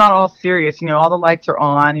 It's not all serious. You know, all the lights are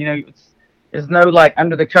on, you know, there's no like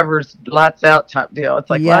under the covers, lights out type deal. It's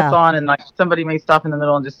like lights on, and like somebody may stop in the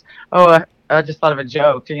middle and just, I just thought of a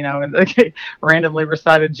joke, you know, and they randomly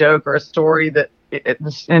recite a joke or a story that,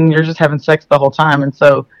 and you're just having sex the whole time. And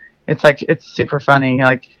so it's like, it's super funny.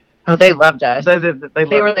 Like, oh, they loved us. They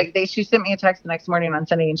were like, she sent me a text the next morning on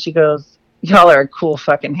Sunday, and she goes, y'all are a cool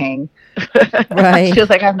fucking hang. Right. She was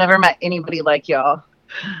like, I've never met anybody like y'all.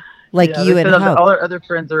 Like you and all our other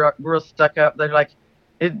friends are real stuck up. They're like,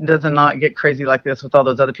 it does not get crazy like this with all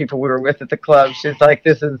those other people we were with at the club. She's like,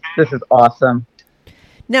 this is awesome.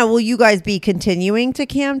 Now, will you guys be continuing to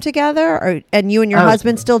cam together, and you and your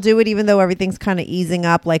husband still do it, even though everything's kind of easing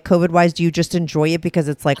up, like COVID-wise? Do you just enjoy it because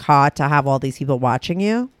it's like hot to have all these people watching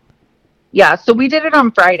you? Yeah, so we did it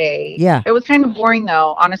on Friday. Yeah. It was kind of boring,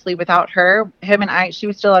 though, honestly, without her. Him and I, she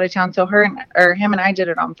was still out of town, so him and I did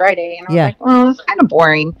it on Friday. And I was like, well, it's kind of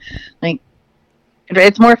boring. Like,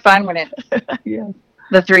 it's more fun when it's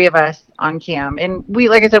the three of us on cam. And we,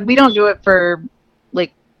 like I said, we don't do it for,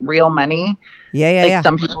 like, real money. Yeah.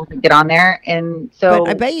 Some people can get on there. And so.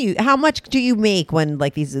 But I bet you, how much do you make when,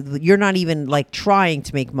 like, you're not even, like, trying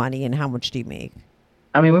to make money, and how much do you make?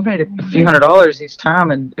 I mean, we made a few $100s each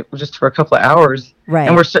time, and it was just for a couple of hours. Right.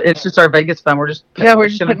 And it's just our Vegas fund. We're just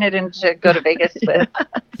putting it in to go to Vegas with.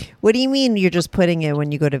 What do you mean you're just putting it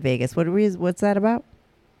when you go to Vegas? What's that about?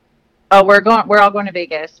 Oh, we're all going to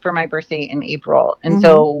Vegas for my birthday in April, and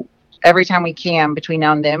so every time we cam between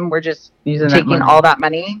now and then, we're just taking all that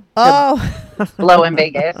money to blow in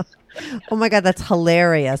Vegas. Oh my God, that's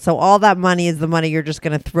hilarious! So all that money is the money you're just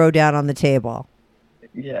going to throw down on the table.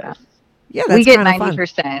 Yes. Yeah, that's we get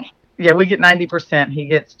 90%. Yeah, we get 90%. He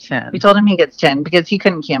gets 10. We told him he gets 10 because he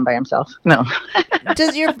couldn't cam by himself. No.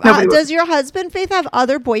 Does your husband Faith have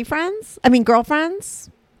other boyfriends? I mean, girlfriends?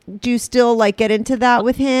 Do you still like get into that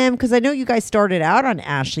with him? Because I know you guys started out on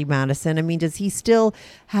Ashley Madison. I mean, does he still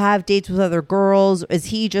have dates with other girls? Is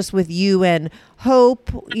he just with you and Hope?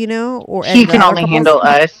 You know, or he can only handle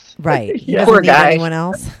us. Right. He Poor doesn't need guy. anyone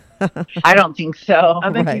else. I don't think so.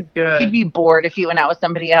 I think he's good. He'd be bored if he went out with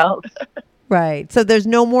somebody else. Right. So there's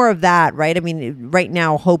no more of that, right? I mean, right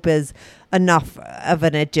now, Hope is enough of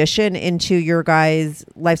an addition into your guys'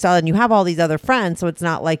 lifestyle, and you have all these other friends, so it's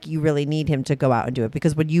not like you really need him to go out and do it,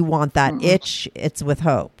 because when you want that itch, it's with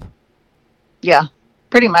Hope. Yeah,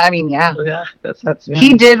 pretty much. I mean, yeah. Yeah, that's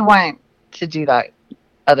He did want to do that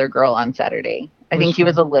other girl on Saturday. I think he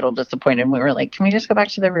was a little disappointed. We were like, can we just go back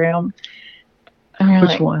to the room? And we were Which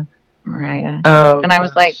like, one? Mariah. Oh. And I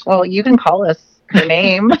was like, well, you can call us her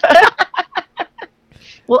name.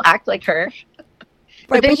 We'll act like her.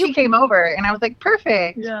 But then she came over, and I was like,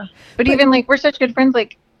 perfect. Yeah. But even, like, we're such good friends.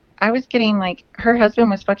 Like, I was getting, like, her husband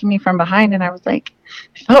was fucking me from behind, and I was like,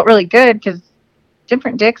 it felt really good, because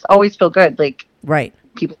different dicks always feel good. Like, right.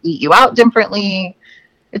 People eat you out differently.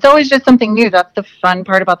 It's always just something new. That's the fun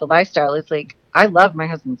part about the lifestyle. It's like, I love my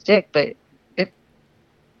husband's dick, but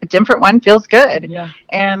a different one feels good. Yeah.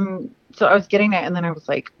 And so I was getting it, and then I was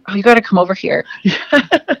like, oh, you got to come over here.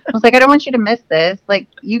 I was like, I don't want you to miss this. Like,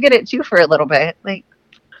 you get it too for a little bit. Like,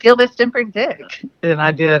 feel this different dick. And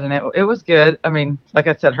I did, and it was good. I mean, like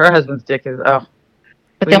I said, her husband's dick is, But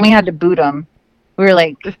then we had to boot him. We were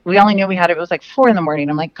like, we only knew we had it. It was like 4 a.m.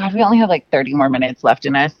 I'm like, God, we only have like 30 more minutes left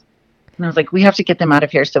in us. And I was like, we have to get them out of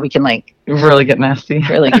here so we can like really get nasty.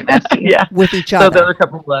 Yeah. With each other. So there were a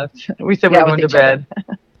couple left. We said we were going to bed.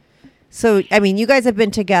 So, I mean, you guys have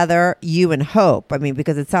been together, you and Hope. I mean,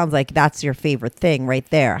 because it sounds like that's your favorite thing right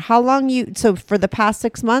there. How long so for the past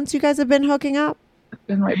 6 months, you guys have been hooking up?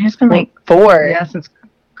 It's been like 4. Yeah, since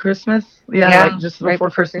Christmas. Yeah, like just right before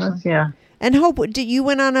Christmas. Yeah. And Hope, you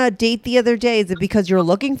went on a date the other day. Is it because you're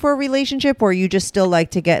looking for a relationship, or you just still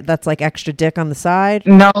like to get that's like extra dick on the side?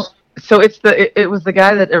 No. So it was the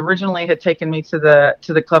guy that originally had taken me to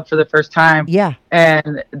the club for the first time. Yeah.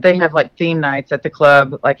 And they have like theme nights at the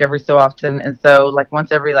club like every so often. And so like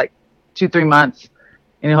once every like 2-3 months,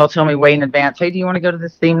 he'll tell me way in advance, hey, do you want to go to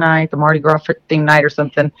this theme night, the Mardi Gras theme night or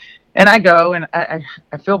something? And I go, and I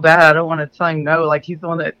feel bad. I don't want to tell him no. Like, he's the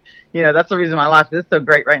one that, that's the reason my life is so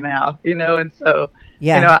great right now, and so,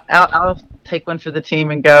 I'll take one for the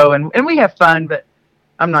team and go, and we have fun, but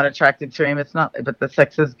I'm not attracted to him. It's not, but the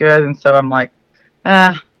sex is good. And so I'm like,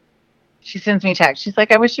 She sends me texts. She's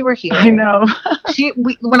like, I wish you were here. I know.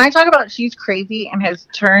 When I talk about she's crazy and has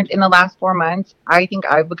turned in the last 4 months, I think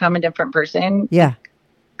I've become a different person. Yeah.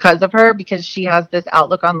 Because of her, because she has this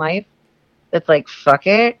outlook on life that's like, fuck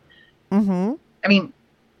it. Mm-hmm. I mean,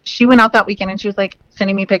 she went out that weekend and she was like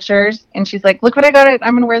sending me pictures, and she's like, look what I got. I'm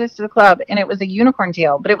going to wear this to the club. And it was a unicorn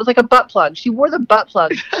tail, but it was like a butt plug. She wore the butt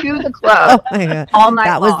plug to the club oh my God. all night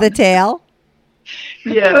That long. was the tail?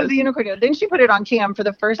 Yeah. It was the unicorn tail. Then she put it on cam for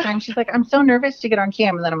the first time. She's like, I'm so nervous to get on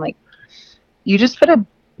cam. And then I'm like, you just put a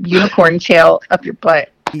unicorn tail up your butt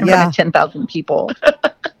in front of 10,000 people.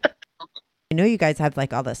 I know you guys have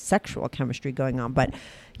like all the sexual chemistry going on, but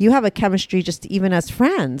you have a chemistry just even as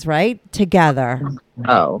friends, right? Together.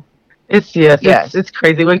 Oh, it's it's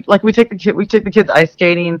crazy. We take the kids ice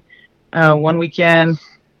skating one weekend.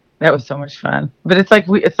 That was so much fun. But it's like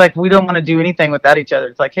we don't want to do anything without each other.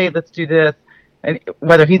 It's like, hey, let's do this. and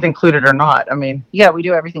whether he's included or not. I mean, yeah, we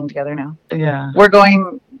do everything together now. Yeah.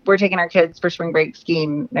 We're taking our kids for spring break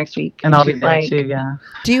skiing next week. And I'll be there like, too, yeah.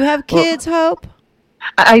 Do you have kids, Hope?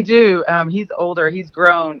 I do. He's older. He's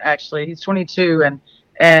grown, actually. He's 22,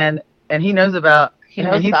 and he knows about. He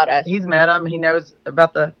knows about us. He's met him. He knows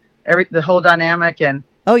about the whole dynamic. And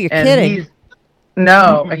oh, you're kidding? He's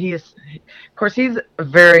of course he's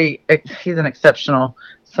an exceptional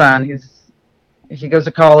son. He goes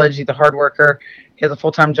to college. He's a hard worker. He has a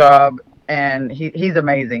full-time job, and he's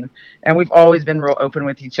amazing. And we've always been real open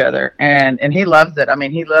with each other, and he loves it. I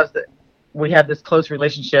mean, he loves that we have this close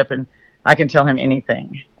relationship, and I can tell him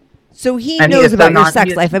anything. So he knows about your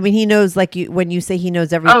sex life. I mean, he knows, like, when you say he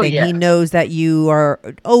knows everything, he knows that you are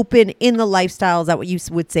open in the lifestyle. Is that what you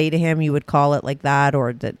would say to him? You would call it like that,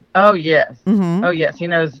 or that? Oh, yes. Mm-hmm. Oh, yes. He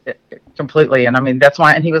knows it completely. And I mean, that's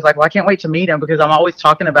why. And he was like, well, I can't wait to meet him because I'm always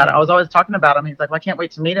talking about it. I was always talking about him. He's like, well, I can't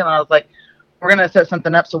wait to meet him. And I was like, we're going to set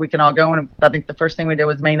something up so we can all go. And I think the first thing we did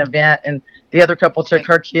was main event, and the other couple took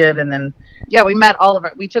her kid, and then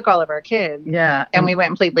we took all of our kids. Yeah. And we went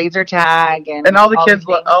and played laser tag, and all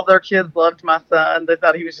their kids loved my son. They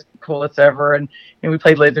thought he was just the coolest ever. And we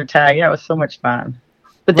played laser tag. Yeah, it was so much fun.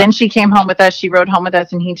 But then she came home with us. She rode home with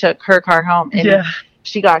us, and he took her car home. And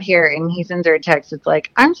she got here, and he sends her a text. It's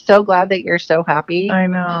like, I'm so glad that you're so happy. I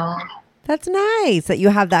know. That's nice that you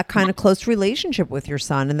have that kind of close relationship with your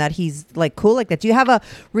son, and that he's like cool like that. Do you have a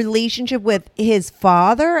relationship with his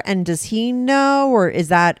father, and does he know, or is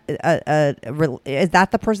that is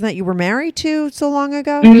that the person that you were married to so long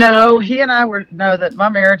ago? No, he and I that my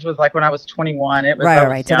marriage was like when I was 21. It was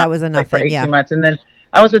right. So that was enough. For 18 months, and then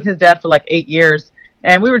I was with his dad for like 8 years,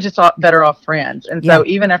 and we were just better off friends. And so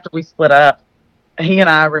even after we split up, he and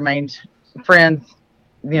I remained friends,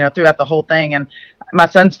 throughout the whole thing. And my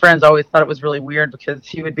son's friends always thought it was really weird because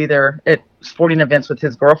he would be there at sporting events with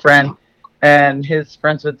his girlfriend, and his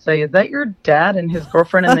friends would say, "Is that your dad and his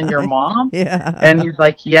girlfriend and then your mom?" Yeah. And he's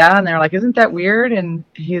like, "Yeah." And they're like, "Isn't that weird?" And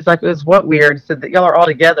he's like, "Is what weird?" He said that y'all are all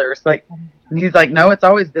together. It's like, and he's like, "No, it's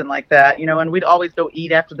always been like that, And we'd always go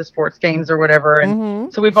eat after the sports games or whatever.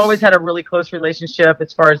 And so we've always had a really close relationship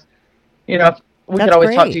as far as, we could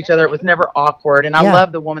always talk to each other. It was never awkward. And I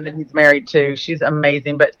love the woman that he's married to. She's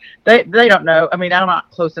amazing. But they don't know. I mean, I'm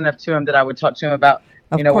not close enough to him that I would talk to him about,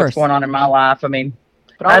 what's going on in my life. I mean,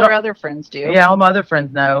 but all our other friends do. Yeah, all my other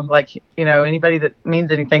friends know. Like, anybody that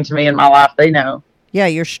means anything to me in my life, they know. Yeah,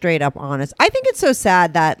 you're straight up honest. I think it's so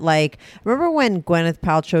sad that, like, remember when Gwyneth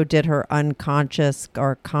Paltrow did her unconscious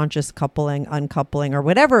or conscious uncoupling or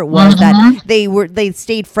whatever it was, that they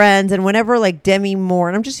stayed friends, and whenever like Demi Moore,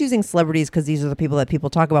 and I'm just using celebrities because these are the people that people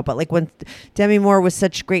talk about, but like when Demi Moore was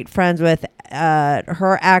such great friends with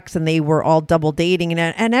her ex, and they were all double dating,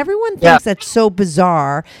 and everyone thinks that's so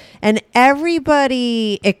bizarre, and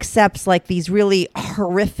everybody accepts like these really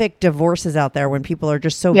horrific divorces out there when people are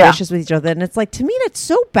just so vicious with each other, and it's like, to me, that's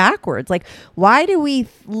so backwards. Like, why do we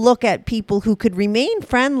look at people who could remain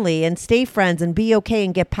friendly and stay friends and be okay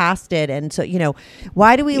and get past it? And so,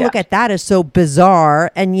 why do we look at that as so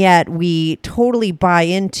bizarre? And yet we totally buy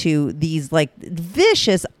into these like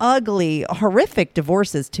vicious, ugly, horrific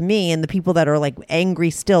divorces, to me, and the people that are like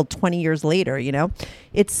angry still 20 years later,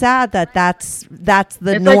 it's sad that that's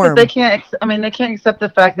the norm. Like they can't accept the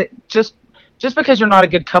fact that just because you're not a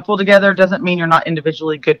good couple together doesn't mean you're not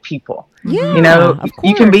individually good people. Yeah,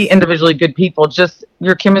 you can be individually good people, just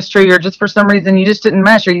your chemistry, or just for some reason you just didn't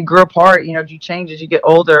mesh, or you grew apart, you change as you get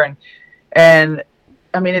older. And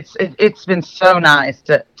I mean, it's been so nice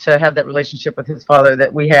to have that relationship with his father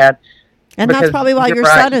that we had. And that's probably why your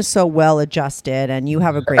son is so well adjusted, and you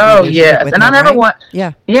have a great relationship with him, I never want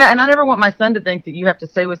and I never want my son to think that you have to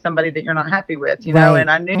stay with somebody that you're not happy with, know. And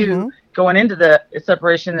I knew going into the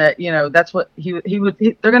separation that that's what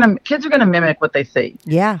kids are gonna mimic what they see.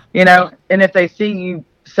 Yeah. And if they see you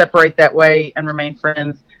separate that way and remain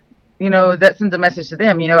friends, that sends a message to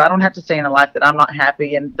them. I don't have to stay in a life that I'm not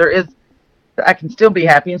happy, and I can still be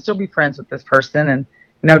happy and still be friends with this person, and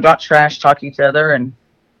not trash talk each other. And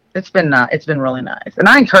it's been really nice. And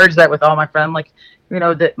I encourage that with all my friends, like,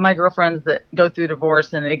 that my girlfriends that go through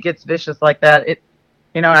divorce and it gets vicious like that.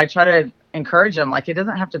 I try to encourage them, like, it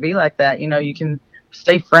doesn't have to be like that. You can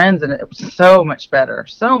stay friends, and it was so much better.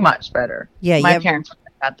 Yeah. My parents were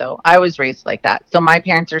like that, though. I was raised like that. So my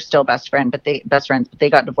parents are still best friends, but they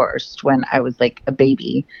got divorced when I was like a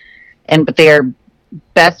baby, but they are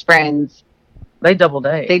best friends. They double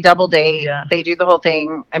date. Yeah. They do the whole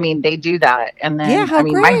thing. I mean, they do that. And then,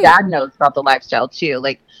 great. My dad knows about the lifestyle too.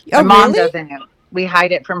 Like, my mom doesn't know. We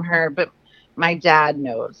hide it from her, but my dad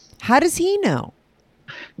knows. How does he know?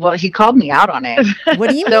 Well, he called me out on it. What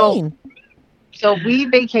do you mean? So we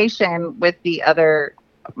vacation with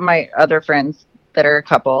my other friends that are a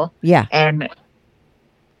couple. Yeah. And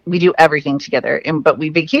we do everything together. But we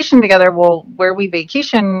vacation together. Well, where we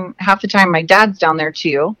vacation, half the time my dad's down there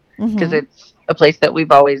too, because it's a place that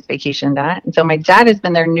we've always vacationed at. And so my dad has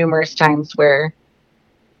been there numerous times where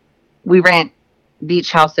we rent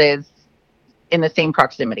beach houses in the same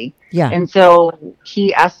proximity. Yeah. And so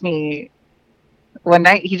he asked me one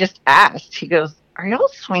night, he just asked, he goes, "Are y'all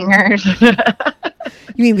swingers?"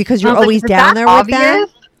 You mean because you're always down there with them?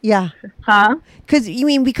 Yeah. Huh?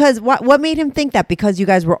 Because what made him think that? Because you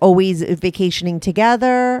guys were always vacationing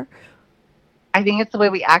together? I think it's the way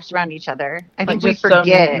we act around each other. I think we just so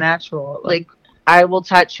forget. natural. Like, I will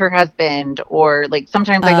touch her husband, or like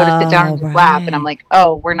sometimes I go to sit down in his lap and I'm like,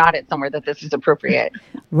 oh, we're not at somewhere that this is appropriate.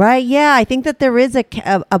 Right. Yeah. I think that there is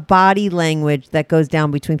a body language that goes down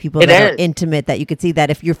between people that are intimate, that you could see that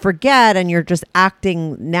if you forget and you're just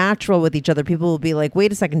acting natural with each other, people will be like,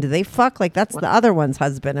 wait a second, do they fuck? Like that's the other one's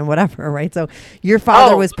husband and whatever. Right. So your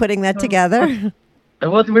father was putting that together.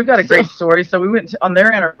 Well, we've got a great story. So we went on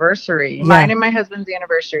their anniversary. Mine and my husband's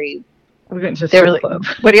anniversary. We went to a strip club.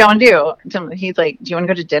 What do y'all want to do? He's like, do you want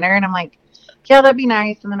to go to dinner? And I'm like, yeah, that'd be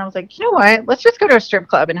nice. And then I was like, you know what? Let's just go to a strip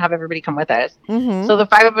club and have everybody come with us. So the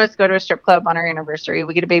 5 of us go to a strip club on our anniversary.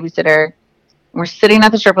 We get a babysitter. We're sitting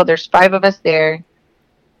at the strip club. There's 5 of us there,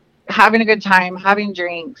 having a good time, having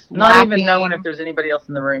drinks, not laughing. even knowing if there's anybody else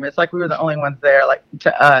in the room. It's like we were the only ones there, like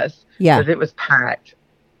to us. Yeah. Because it was packed.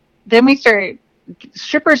 Then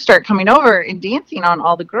strippers start coming over and dancing on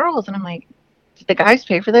all the girls. And I'm like, did the guys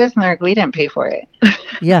pay for this? And they're like, we didn't pay for it.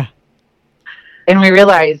 Yeah. And we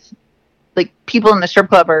realized, like, people in the strip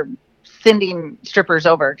club are sending strippers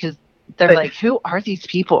over because they're like, who are these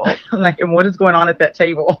people? Like, and what is going on at that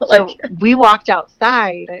table? So we walked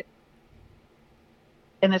outside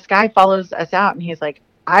and this guy follows us out and he's like,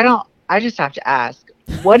 I just have to ask,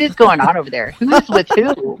 what is going on over there? Who's with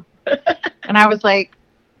who? And I was like,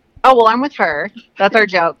 oh, well, I'm with her. That's our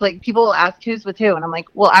joke. Like, people will ask who's with who. And I'm like,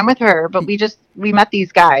 well, I'm with her, but we met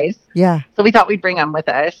these guys. Yeah. So we thought we'd bring them with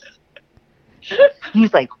us.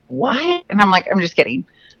 He's like, what? And I'm like, I'm just kidding.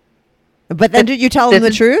 But then did you tell him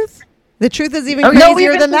the truth? The truth is even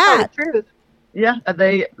crazier than that. Yeah.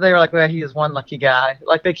 They were like, well, he is one lucky guy.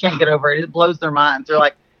 Like, they can't get over it. It blows their minds. They're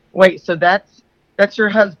like, wait, so that's your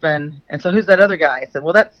husband. And so who's that other guy? I said,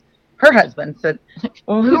 well, that's her husband. Said,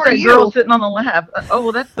 well, who's that girl sitting on the lap? Oh,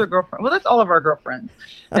 well, that's their girlfriend. Well, that's all of our girlfriends.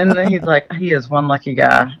 And then he's like, he is one lucky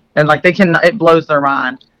guy. And like, it blows their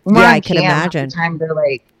mind. Yeah, I can imagine. The time they're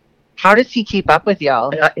like, how does he keep up with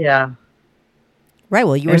y'all? Yeah. Right.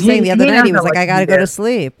 Well, you were saying the other night, he was like, I got to go to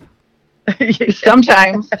sleep.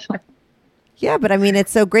 Sometimes. Yeah, but I mean,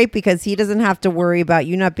 it's so great because he doesn't have to worry about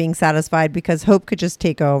you not being satisfied because Hope could just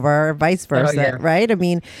take over or vice versa. Right. I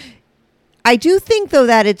mean, I do think, though,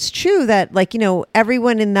 that it's true that, like, you know,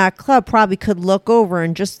 everyone in that club probably could look over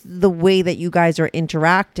and just the way that you guys are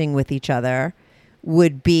interacting with each other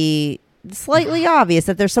would be slightly obvious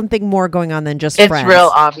that there's something more going on than just friends. It's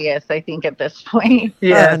real obvious, I think, at this point.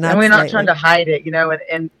 Yeah, and we're not trying to hide it, you know,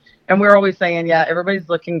 and we're always saying, yeah, everybody's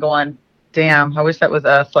looking going, damn, I wish that was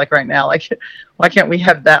us, like right now. Like, why can't we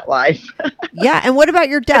have that life? Yeah, and what about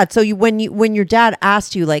your dad? So when your dad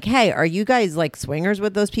asked you, like, hey, are you guys like swingers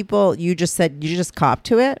with those people? You just said you just copped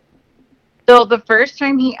to it? So the first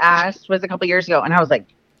time he asked was a couple years ago, and I was like,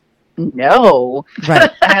 no. Right.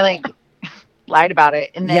 And I like lied about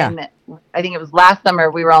it. And then I think it was last summer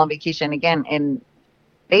we were all on vacation again, and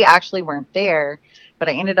they actually weren't there, but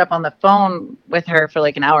I ended up on the phone with her for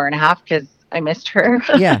like an hour and a half because I missed her.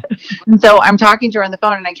 Yeah. And so I'm talking to her on the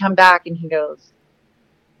phone and I come back and he goes,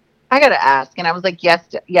 I got to ask. And I was like,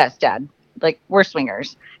 yes, Dad. Like, we're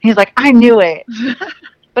swingers. He's like, I knew it.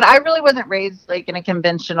 But I really wasn't raised like in a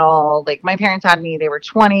conventional, like my parents had me, they were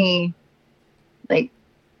 20. Like,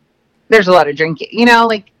 there's a lot of drinking, you know,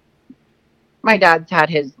 like my dad's had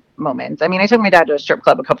his moments. I mean, I took my dad to a strip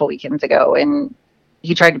club a couple weekends ago and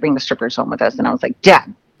he tried to bring the strippers home with us. And I was like,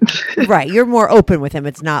 Dad. Right. You're more open with him.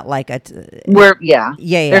 It's not like yeah.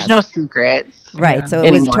 There's no secrets. Right. Yeah. So it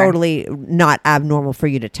was totally not abnormal for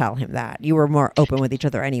you to tell him that. You were more open with each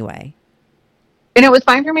other anyway. And it was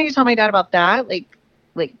fine for me to tell my dad about that, like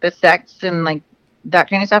the sex and like that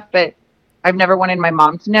kind of stuff. But I've never wanted my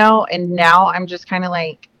mom to know. And now I'm just kind of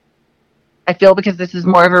like, I feel because this is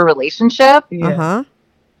more of a relationship. Yeah.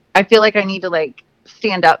 I feel like I need to like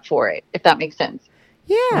stand up for it, if that makes sense.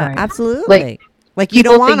 Yeah, right. Absolutely. Like you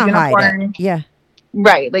don't want to hide it. Yeah.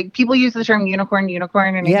 Right. Like people use the term unicorn.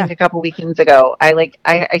 And I think a couple weekends ago,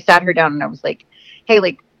 I sat her down and I was like, hey,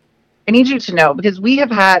 like, I need you to know, because we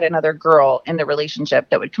have had another girl in the relationship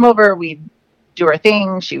that would come over. We'd do our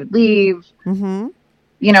thing. She would leave. Mm-hmm.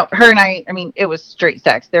 You know, her and I mean, it was straight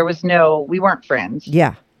sex. We weren't friends.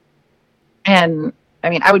 Yeah. And I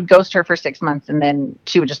mean, I would ghost her for 6 months and then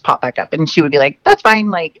she would just pop back up and she would be like, that's fine.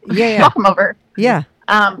 Like, Yeah. I'll come over. Yeah.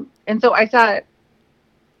 And so I saw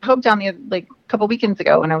Hope down the, like, a couple weekends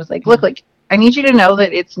ago and I was like, look, like, I need you to know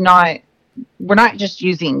that we're not just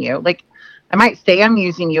using you. Like, I might say I'm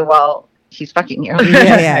using you while he's fucking you.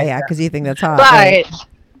 Yeah. Because you think that's hot. But, right?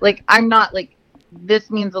 like, I'm not, like, this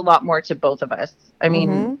means a lot more to both of us. I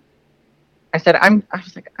mean, I said, I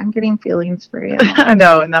was like, I'm getting feelings for you. I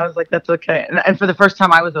know. And I was like, that's okay. And for the first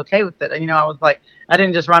time, I was okay with it. You know, I was like, I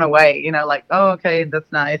didn't just run away, you know, like, oh, okay,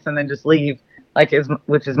 that's nice. And then just leave, like,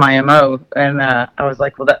 which is my MO. And I was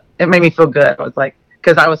like, well, it made me feel good. I was like,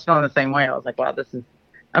 because I was feeling the same way. I was like, wow,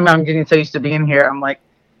 I'm getting so used to being here. I'm like,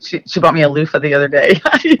 she bought me a loofah the other day.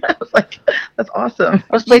 I was like, that's awesome.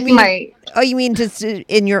 I was placing you mean just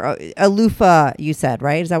in your a loofah, you said,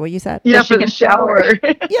 right? Is that what you said? Yeah, for the shower.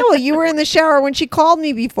 Yeah, well, you were in the shower when she called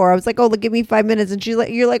me before. I was like, oh, look, give me 5 minutes. And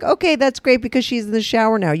you're like, okay, that's great because she's in the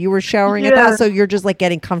shower now. You were showering at that, so you're just like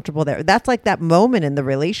getting comfortable there. That's like that moment in the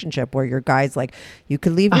relationship where your guy's like, you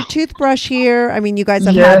could leave your toothbrush here. I mean, you guys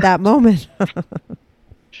have had that moment.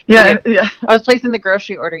 Yeah. I was placing the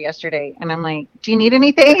grocery order yesterday and I'm like, do you need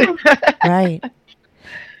anything? Right.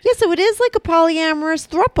 Yeah, so it is like a polyamorous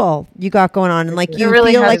throuple you got going on. And like you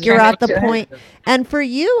really feel like you're at the to point. And for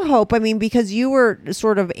you, Hope, I mean, because you were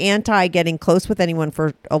sort of anti getting close with anyone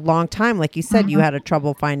for a long time. Like you said, you had a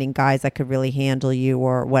trouble finding guys that could really handle you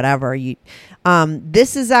or whatever.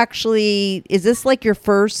 This is this like your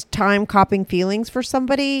first time copping feelings for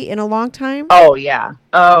somebody in a long time? Oh, yeah.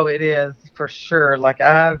 Oh, it is for sure. Like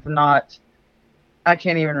I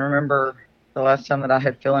can't even remember the last time that I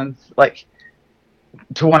had feelings like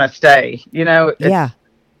to want to stay, you know,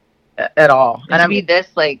 at all. And I mean, this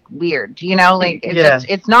like weird, you know, like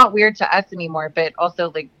it's not weird to us anymore, but also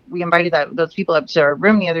like we invited those people up to our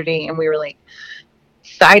room the other day and we were like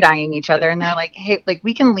side-eyeing each other and they're like, hey, like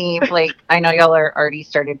we can leave. Like, I know y'all are already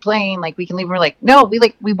started playing. Like we can leave. And we're like, no,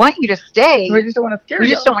 we want you to stay. We just don't want to scare you.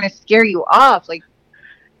 We just don't want to scare you off. Like,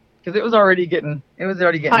 because it was already getting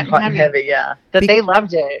hot and heavy. Yeah. They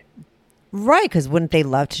loved it. Right, because wouldn't they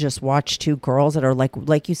love to just watch two girls that are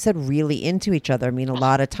like you said, really into each other? I mean, a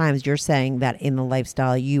lot of times you're saying that in the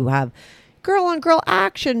lifestyle you have girl on girl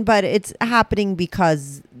action, but it's happening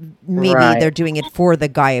because maybe they're doing it for the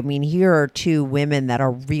guy. I mean, here are two women that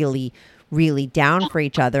are really, really down for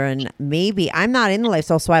each other, and maybe I'm not in the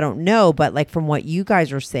lifestyle, so I don't know. But like from what you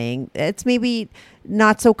guys are saying, it's maybe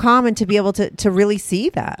not so common to be able to really see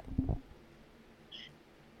that.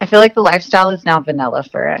 I feel like the lifestyle is now vanilla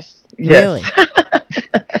for us. Really?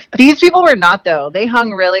 These people were not, though. They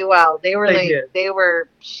hung really well. They were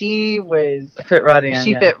she fit right in.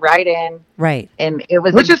 She fit right in. Right. And it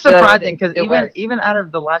was, which is surprising because even out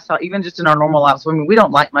of the lifestyle, even just in our normal lives, I mean, we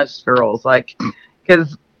don't like most girls, like,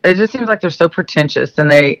 because it just seems like they're so pretentious and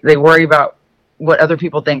they worry about what other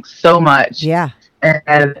people think so much. Yeah.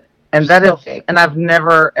 And that is fake. And I've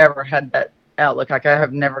never ever had that outlook. Like I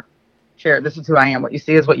have never cared. This is who I am. What you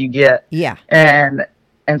see is what you get. Yeah.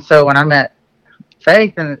 And so when I met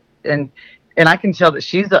Faith and I can tell that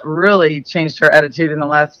she's really changed her attitude in the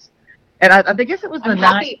last, and I guess it was the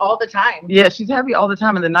night. Happy all the time. Yeah, she's happy all the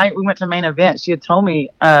time. And the night we went to Main Event, she had told me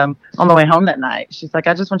on the way home that night, she's like,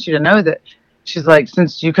 I just want you to know that, she's like,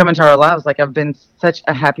 since you come into our lives, like I've been such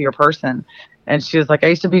a happier person. And she was like, I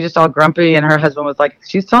used to be just all grumpy. And her husband was like,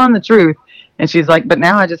 she's telling the truth. And she's like, but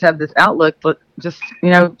now I just have this outlook, but just,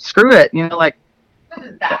 screw it. Like,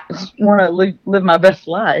 I just want to live my best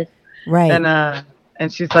life. Right.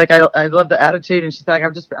 And she's like, I love the attitude. And she's like,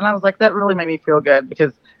 and I was like, that really made me feel good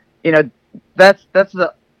because, that's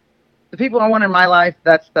the people I want in my life.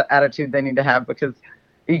 That's the attitude they need to have because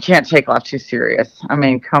you can't take life too serious. I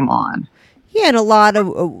mean, come on. Yeah, and a lot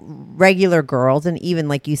of regular girls, and even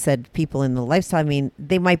like you said, people in the lifestyle, I mean,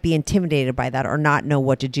 they might be intimidated by that or not know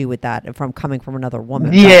what to do with that from coming from another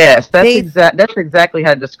woman. Yes, that's exactly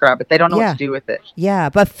how to describe it. They don't know what to do with it. Yeah,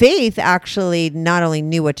 but Faith actually not only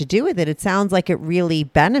knew what to do with it, it sounds like it really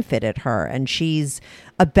benefited her, and she's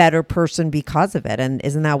a better person because of it. And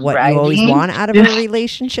isn't that what you always want out of a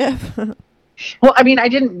relationship? Well, I mean, I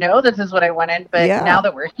didn't know this is what I wanted, but now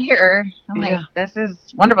that we're here, I'm like, this is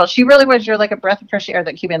wonderful. She really was. You're like a breath of fresh air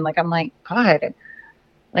that came in. Like, I'm like, God,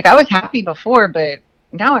 like I was happy before, but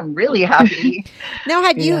now I'm really happy. Now,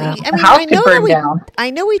 had you? I mean,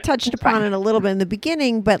 I know we touched upon it a little bit in the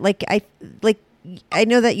beginning, but I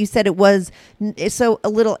know that you said it was so a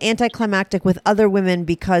little anticlimactic with other women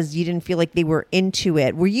because you didn't feel like they were into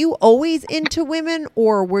it. Were you always into women,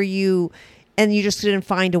 or were you And you just didn't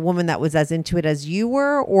find a woman that was as into it as you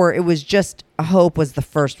were, or it was just Hope was the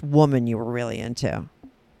first woman you were really into?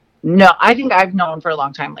 No, I think I've known for a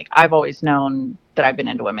long time. Like, I've always known that I've been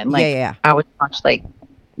into women. Like, Yeah. I would watch like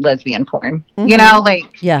lesbian porn, Mm-hmm. you know,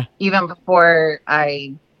 like, yeah, even before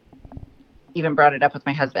I even brought it up with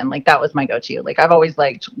my husband, like that was my go-to. Like, I've always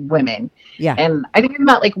liked women. Yeah. And I think I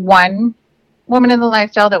met like one woman in the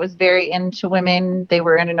lifestyle that was very into women. They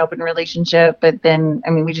were in an open relationship, but then, I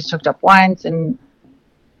mean, we just hooked up once and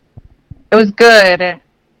it was good.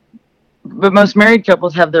 But most married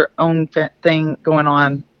couples have their own thing going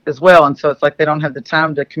on as well. And so it's like they don't have the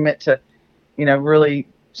time to commit to, you know, really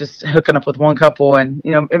just hooking up with one couple. And,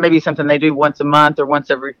 you know, it may be something they do once a month or once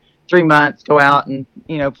every 3 months, go out and,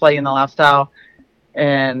 you know, play in the lifestyle.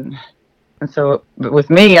 And so with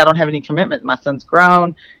me, I don't have any commitment. My son's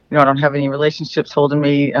grown. You know, I don't have any relationships holding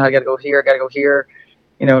me. I got to go here. I got to go here.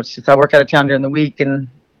 You know, it's just I work out of town during the week, and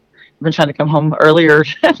I've been trying to come home earlier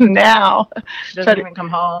now. She doesn't even come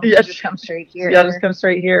home. Yeah, she just comes straight here. Yeah, just come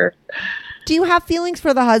straight here. Do you have feelings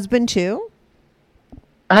for the husband too?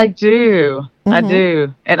 I do. Mm-hmm. I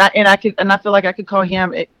do. And I feel like I could call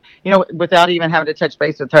him, you know, without even having to touch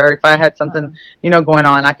base with her. If I had something, you know, going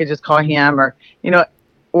on, I could just call him, or, you know,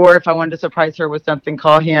 or if I wanted to surprise her with something,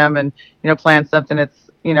 call him and, you know, plan something. It's,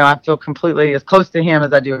 you know, I feel completely as close to him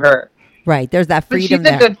as I do her. Right. There's that freedom.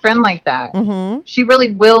 But she's a good friend like that. Mm-hmm. She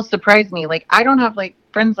really will surprise me. Like, I don't have like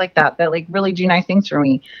friends like that like really do nice things for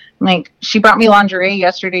me. Like, she brought me lingerie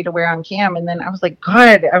yesterday to wear on cam, and then I was like,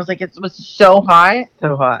 God, I was like, it was so hot.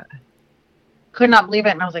 So hot. Could not believe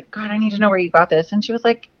it. And I was like, God, I need to know where you got this. And she was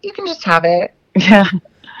like, you can just have it. Yeah.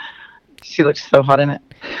 She looks so hot in it.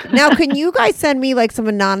 Now, can you guys send me like some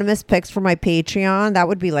anonymous pics for my Patreon? That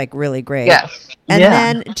would be like really great. Yes. And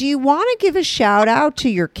then do you want to give a shout out to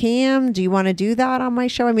your cam? Do you want to do that on my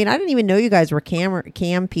show? I mean, I didn't even know you guys were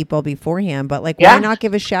cam people beforehand, but like, why not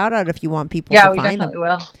give a shout out if you want people to find them? Yeah, we definitely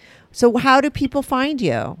will. So how do people find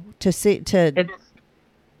you to see It's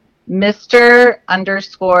Mr._Miss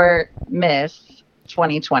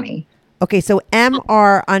 2020. Okay, so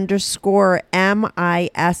MR_MISS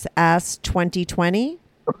 2020?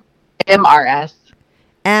 MRS.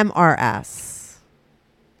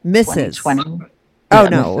 Mrs. 2020. Oh,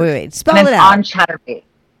 no, wait. Spell it out. On Chatterbait.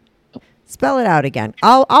 Spell it out again.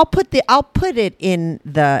 I'll put it in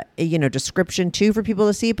the, you know, description too for people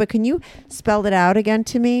to see, but can you spell it out again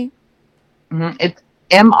to me? Mm-hmm. It's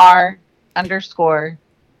MR_MRS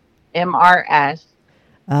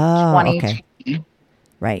Oh, 2020. okay.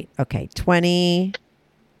 Right. Okay.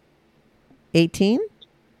 2018?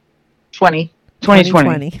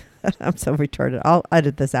 2020. I'm so retarded. I'll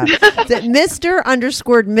edit this out.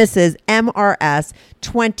 Mr._Mrs. MRS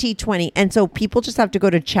 2020. And so people just have to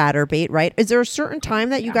go to Chatterbait, right? Is there a certain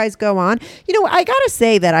time that you guys go on? You know, I got to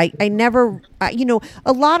say that I never, you know,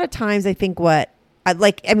 a lot of times I think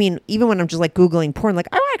even when I'm just like Googling porn, like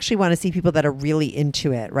I actually want to see people that are really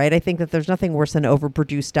into it, right? I think that there's nothing worse than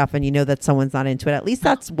overproduced stuff and you know that someone's not into it. At least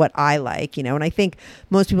that's what I like, you know, and I think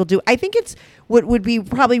most people do. I think it's what would be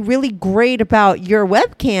probably really great about your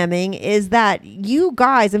webcamming is that you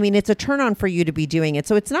guys, I mean, it's a turn on for you to be doing it.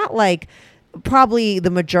 So it's not like probably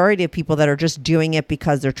the majority of people that are just doing it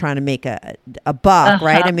because they're trying to make a buck,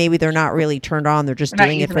 right? And maybe they're not really turned on. They're just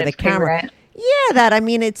doing it for the camera. Yeah, I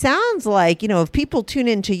mean, it sounds like, you know, if people tune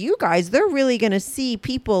into you guys, they're really going to see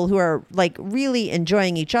people who are like really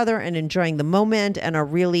enjoying each other and enjoying the moment and are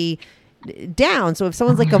really down. So if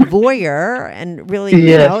someone's like a voyeur and really,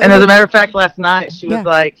 you know. And as a matter of fact, last night she was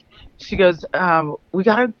like, she goes, we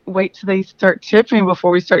got to wait till they start tipping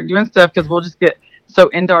before we start doing stuff because we'll just get so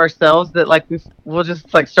into ourselves that like we'll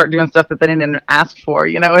just like start doing stuff that they didn't even ask for,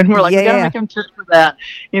 you know, and we're like, we gotta make them tip for that,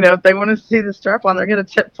 you know, if they want to see the strap on, they're gonna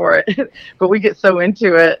tip for it. But we get so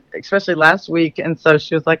into it, especially last week, and so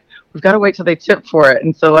she was like, we've got to wait till they tip for it.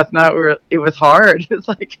 And so last night it was hard. It's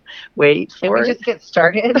like, wait for it. We just get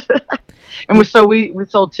started. And we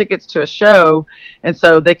sold tickets to a show, and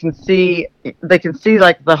so they can see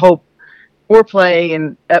like the whole foreplay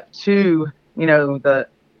and up to, you know,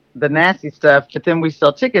 the nasty stuff, but then we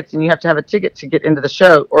sell tickets and you have to have a ticket to get into the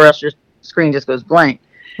show or else your screen just goes blank.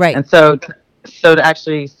 Right. And so to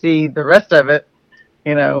actually see the rest of it,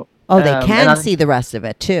 you know. Oh, they can see the rest of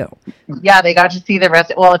it too. Yeah, they got to see the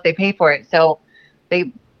rest. Well, if they pay for it. So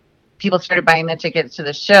people started buying the tickets to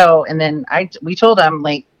the show. And then we told them,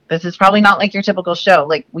 like, this is probably not like your typical show.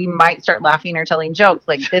 Like, we might start laughing or telling jokes.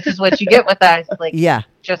 Like, this is what you get with us. Like,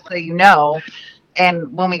 just so you know.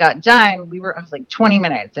 And when we got done, I was like 20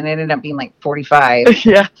 minutes and it ended up being like 45.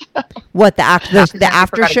 Yeah. What, the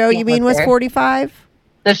after show you mean was 45?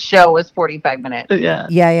 the show was 45 minutes. Yeah.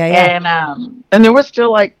 And there was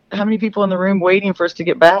still like how many people in the room waiting for us to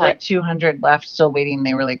get back? Like 200 left, still waiting.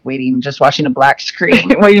 They were like waiting, just watching a black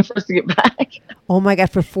screen, waiting for us to get back. Oh my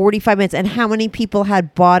God, for 45 minutes. And how many people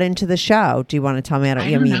had bought into the show? Do you want to tell me? I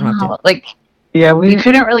don't know. Like, we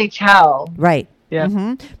couldn't really tell. Right.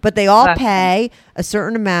 Yeah. But they all pay a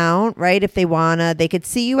certain amount, right? If they wanna, they could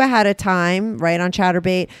see you ahead of time, right, on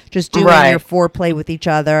Chatterbait, just doing your foreplay with each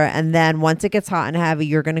other, and then once it gets hot and heavy,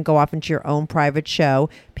 you're gonna go off into your own private show.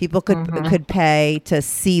 People could pay to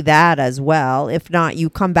see that as well. If not, you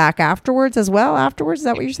come back afterwards as well. Afterwards, is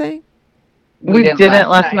that what you're saying? We didn't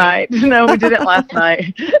last night. No, we didn't last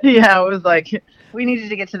night. Yeah, it was like we needed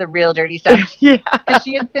to get to the real dirty stuff. Yeah, and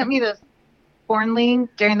she had sent me this porn link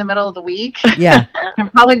during the middle of the week. Yeah. And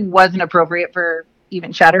probably wasn't appropriate for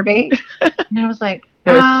even Chatterbait. And I was like,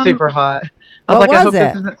 it was super hot. I was like, I hope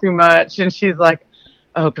this isn't too much. And she's like,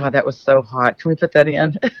 oh God, that was so hot. Can we put that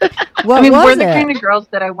in? We're the kind of girls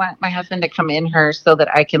that I want my husband to come in her so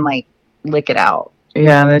that I can like lick it out.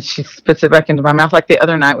 Yeah, and then she spits it back into my mouth. Like the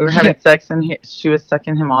other night, we were having sex, and she was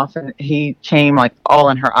sucking him off, and he came like all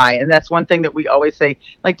in her eye. And that's one thing that we always say,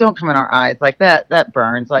 like, don't come in our eyes, like that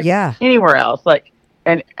burns, like anywhere else, like.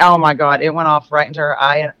 And oh my God, it went off right into her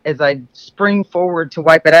eye. And as I spring forward to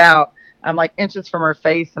wipe it out, I'm like inches from her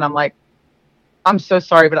face, and I'm like, I'm so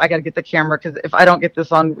sorry, but I got to get the camera, because if I don't get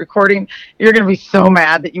this on recording, you're going to be so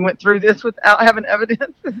mad that you went through this without having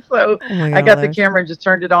evidence. And so I got the camera and just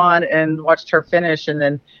turned it on and watched her finish. And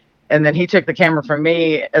then he took the camera from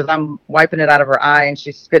me as I'm wiping it out of her eye, and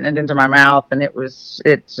she's spitting it into my mouth. And it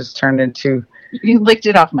just turned into. You licked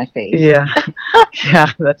it off my face. Yeah.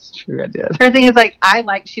 Yeah, that's true. I did. Her thing is like,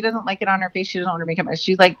 she doesn't like it on her face. She doesn't want to make it.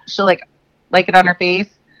 She'll like it on her face.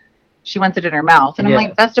 She wants it in her mouth. And I'm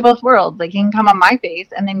like, best of both worlds. Like, you can come on my face,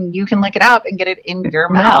 and then you can lick it up and get it in your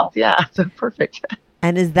mouth. Yeah, so perfect.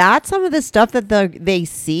 And is that some of the stuff that they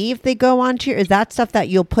see if they go on to your, is that stuff that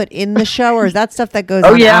you'll put in the show, or is that stuff that goes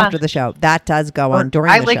on after the show? That does go on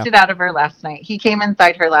during the show. I licked it out of her last night. He came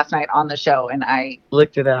inside her last night on the show, and I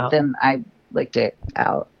licked it out. Then I licked it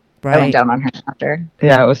out. Right. I went down on her after.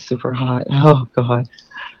 Yeah, it was super hot. Oh, God.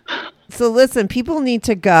 So listen, people need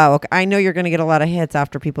to go. I know you're going to get a lot of hits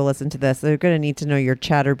after people listen to this. They're going to need to know your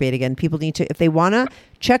Chatterbait again. People need to, if they want to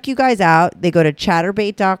check you guys out, they go to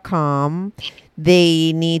chatterbait.com.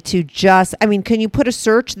 They need to can you put a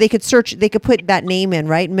search? They could put that name in,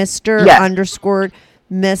 right? Mr. _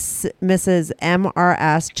 Mrs.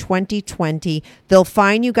 MRS 2020. They'll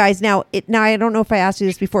find you guys. Now, I don't know if I asked you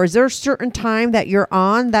this before. Is there a certain time that you're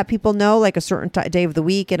on that people know, like a certain day of the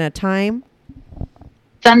week and a time?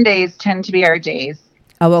 Sundays tend to be our days.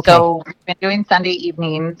 Oh, okay. So we've been doing Sunday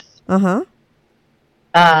evenings. Uh-huh.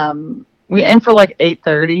 We aim for like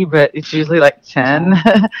 8:30, but it's usually like 10.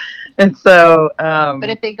 And so,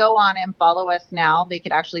 but if they go on and follow us now, they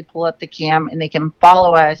could actually pull up the cam and they can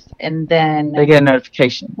follow us, and then they get a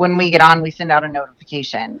notification. When we get on, we send out a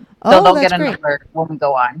notification. So they'll get an alert when we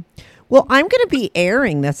go on. Well, I'm going to be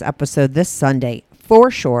airing this episode this Sunday for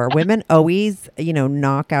sure. Women always,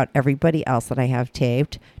 knock out everybody else that I have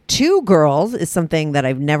taped. 2 girls is something that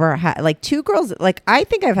I've never had. Like 2 girls, like I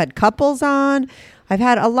think I've had couples on. I've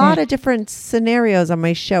had a lot of different scenarios on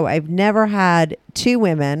my show. I've never had 2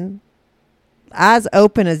 women as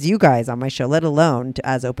open as you guys on my show, let alone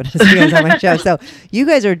as open as you guys on my show. So you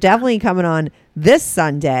guys are definitely coming on this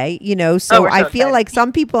Sunday, so I feel like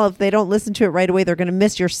some people, if they don't listen to it right away, they're going to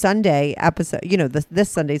miss your Sunday episode, this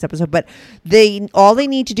Sunday's episode. But all they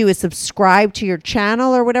need to do is subscribe to your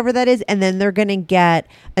channel or whatever that is, and then they're going to get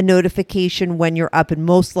a notification when you're up, and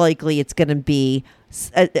most likely it's going to be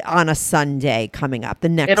on a Sunday coming up, the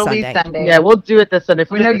next Sunday. It'll be Sunday. Yeah, we'll do it this Sunday.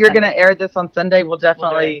 If we know you're going to air this on Sunday, we'll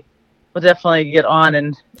definitely get on,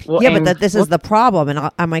 and this is the problem, and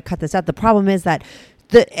I might cut this out. The problem is that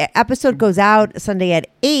the episode goes out Sunday at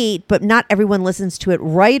 8, but not everyone listens to it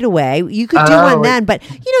right away. You could do one then, but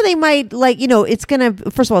they might it's gonna,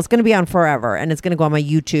 first of all, it's gonna be on forever, and it's gonna go on my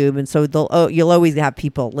YouTube, and so you'll always have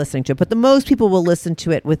people listening to it. But the most people will listen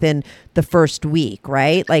to it within the first week,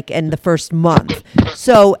 right? Like in the first month.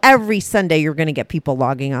 So every Sunday you're gonna get people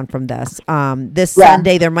logging on from this.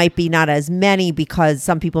 Sunday there might be not as many because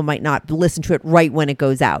some people might not listen to it right when it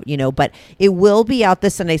goes out, but it will be out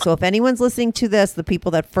this Sunday. So if anyone's listening to this, the people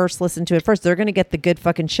that first listen to it first, they're going to get the good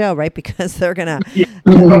fucking show, right? Because they're going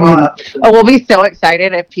to... we'll be so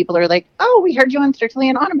excited if people are like, oh, we heard you on Strictly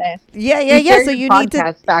Anonymous. Yeah. So you need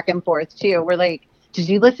to... back and forth, too. We're like, did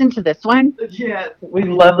you listen to this one? Yes, we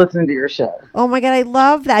love listening to your show. Oh, my God, I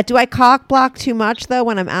love that. Do I cock block too much, though,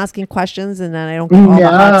 when I'm asking questions and then I don't get all the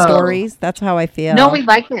hot stories? That's how I feel. No, we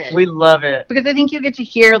like it. We love it. Because I think you get to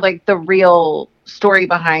hear, like, the real story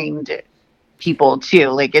behind people too.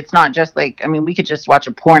 Like, it's not just like, I mean, we could just watch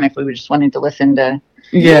a porn if we just wanted to listen to.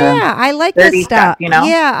 Yeah, I like the stuff. You know?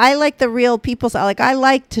 Yeah, I like the real people. So, like, I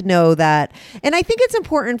like to know that. And I think it's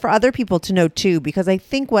important for other people to know, too, because I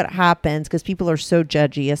think what happens, because people are so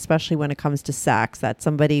judgy, especially when it comes to sex, that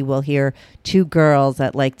somebody will hear two girls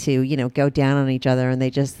that like to, you know, go down on each other and they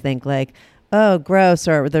just think like, oh, gross,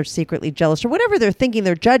 or they're secretly jealous or whatever they're thinking,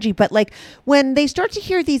 they're judgy. But like when they start to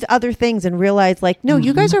hear these other things and realize like, no,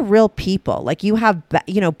 you guys are real people. Like you have,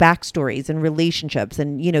 backstories and relationships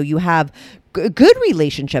and, you have good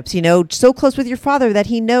relationships, so close with your father that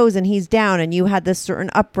he knows and he's down, and you had this certain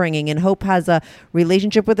upbringing, and Hope has a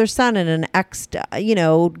relationship with her son and an ex,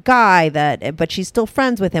 guy but she's still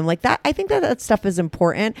friends with him like that. I think that stuff is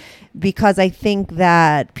important because I think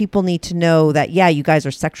that people need to know that, yeah, you guys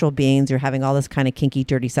are sexual beings. You're having all this kind of kinky,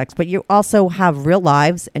 dirty sex, but you also have real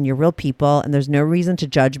lives and you're real people, and there's no reason to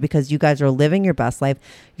judge because you guys are living your best life.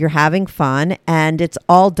 You're having fun, and it's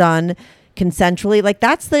all done consensually. Like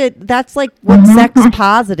that's like what sex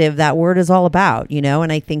positive that word is all about,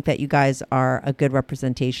 and I think that you guys are a good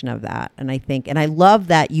representation of that. And I love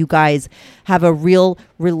that you guys have a real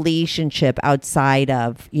relationship outside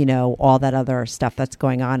of, all that other stuff that's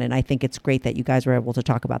going on. And I think it's great that you guys were able to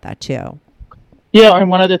talk about that too. Yeah. And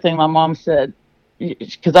one other thing my mom said,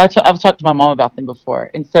 because I've talked to my mom about them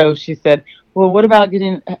before. And so she said, well, what about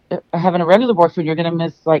having a regular boyfriend? You're going to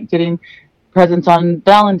miss like getting presents on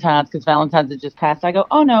Valentine's, because Valentine's had just passed. I go,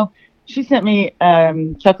 oh no, she sent me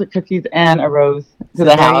chocolate cookies and a rose to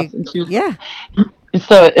the house. And she was, yeah.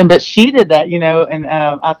 But she did that, and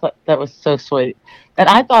I thought that was so sweet. And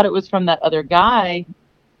I thought it was from that other guy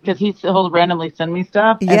because he'll randomly send me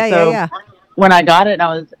stuff. Yeah. When I got it,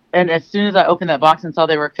 and as soon as I opened that box and saw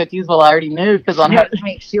they were cookies, well, I already knew because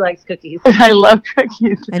she likes cookies. I love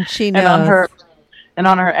cookies, and she knows. And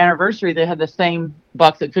on her anniversary, they had the same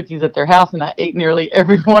box of cookies at their house, and I ate nearly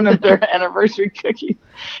every one of their anniversary cookies.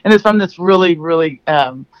 And it's from this really, really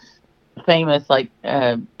famous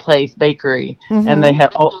place, bakery, and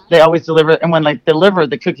they always deliver. And when they deliver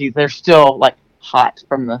the cookies, they're still like hot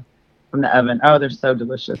from the oven. Oh, they're so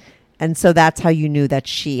delicious. And so that's how you knew that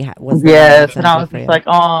she was. Yes, and I was just like,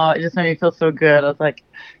 oh, it just made me feel so good. I was like,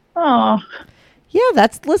 oh. Yeah,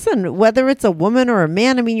 listen, whether it's a woman or a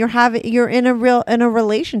man, I mean, you're in a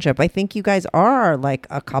relationship. I think you guys are like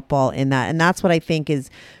a couple in that. And that's what I think is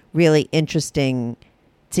really interesting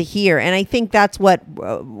to hear. And I think that's what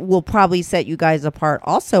will probably set you guys apart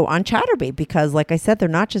also on Chatterbait, because like I said, they're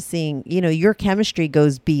not just seeing, your chemistry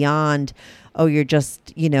goes beyond, oh, you're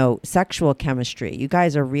just, sexual chemistry. You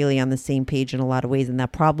guys are really on the same page in a lot of ways. And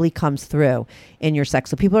that probably comes through in your sex.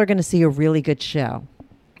 So people are going to see a really good show.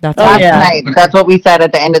 Last night, that's what we said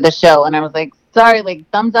at the end of the show, and I was like, sorry, like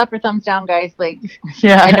thumbs up or thumbs down, guys. Like,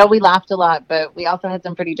 yeah, I know we laughed a lot, but we also had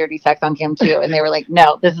some pretty dirty sex on cam too, and they were like,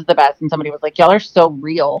 no, this is the best. And somebody was like, y'all are so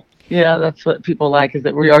real. Yeah, that's what people like, is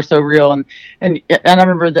that we are so real. And I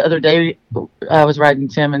remember the other day I was riding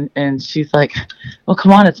Tim, and she's like, well,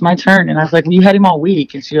 come on, it's my turn. And I was like, well, you had him all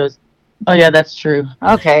week. And she goes, oh yeah, that's true.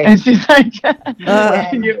 Okay. And she's like, yeah,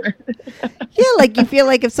 like you feel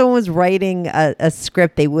like if someone was writing a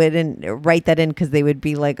script, they wouldn't write that in because they would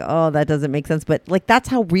be like, oh, that doesn't make sense. But like that's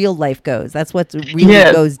how real life goes. That's what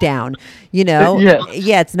really goes down.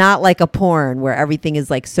 Yeah, it's not like a porn where everything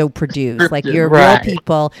is like so produced. Like you're real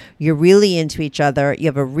people. You're really into each other. You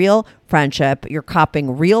have a real friendship. You're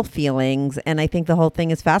copping real feelings, and I think the whole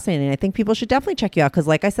thing is fascinating. I think people should definitely check you out because,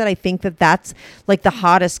 like I said, I think that that's like the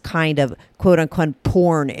hottest kind of quote unquote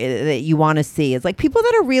porn that you want to see. It's like people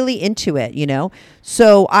that are really into it,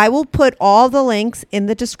 So I will put all the links in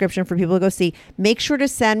the description for people to go see. Make sure to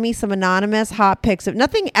send me some anonymous hot pics of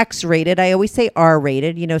nothing X-rated. I always say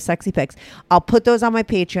R-rated, sexy pics. I'll put those on my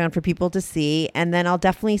Patreon for people to see, and then I'll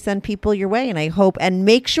definitely send people your way. And I hope, and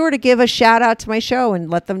make sure to give a shout out to my show and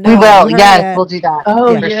let them know. We will. Yes, we'll do that.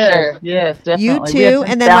 Oh, yeah, sure. Yes, definitely. You too,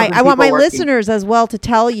 and then I want my listeners as well to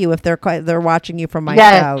tell you if they're watching you from my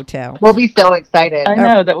show too. We'll be so excited. I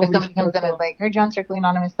know that. If somebody comes in and like, "Hey, John Strictly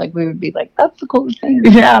Anonymous," like we would be like, "That's the coolest thing."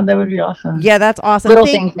 Yeah, that would be awesome. Yeah, that's awesome. Little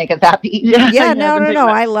things make us happy. Yeah, no.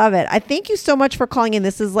 I love it. I thank you so much for calling in.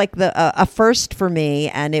 This is like a first for me,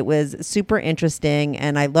 and it was super interesting.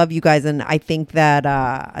 And I love you guys, and I think that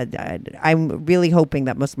I'm really hoping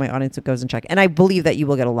that most of my audience goes and check. And I believe that you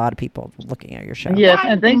will get a lot of people looking at your show. Yes,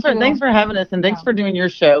 and thanks for having us, and thanks for doing your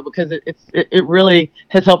show, because it really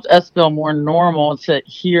has helped us feel more normal to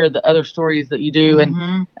hear the other stories that you do,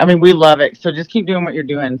 and I mean, we love it. So just keep doing what you're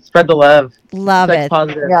doing. Spread the love. Love Sex it.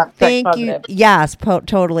 Positive. Yeah, thank you. Yes,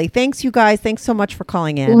 totally. Thanks, you guys. Thanks so much for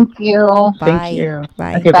calling in. Thank you. Bye. Thank you.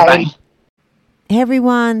 Bye. Okay, bye. Hey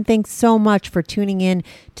everyone, thanks so much for tuning in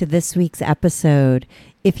to this week's episode.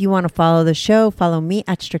 If you want to follow the show, follow me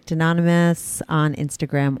at Strict Anonymous on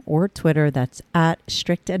Instagram or Twitter. That's at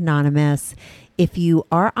Strict Anonymous. If you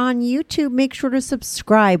are on YouTube, make sure to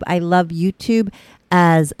subscribe. I love YouTube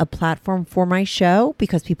as a platform for my show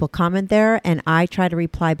because people comment there and I try to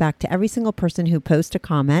reply back to every single person who posts a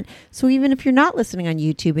comment. So even if you're not listening on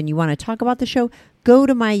YouTube and you want to talk about the show, go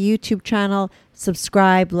to my YouTube channel,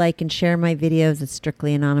 subscribe, like, and share my videos. It's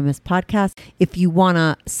Strictly Anonymous Podcast. If you want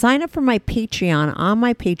to sign up for my Patreon, on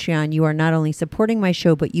my Patreon, you are not only supporting my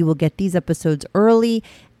show, but you will get these episodes early,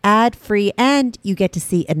 ad-free, and you get to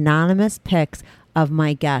see anonymous pics of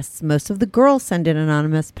my guests. Most of the girls send in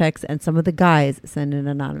anonymous pics and some of the guys send in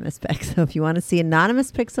anonymous pics. So if you want to see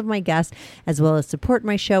anonymous pics of my guests as well as support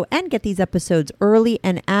my show and get these episodes early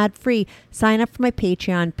and ad-free, sign up for my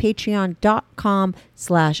Patreon,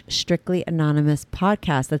 patreon.com/Strictly Anonymous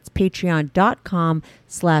Podcast. That's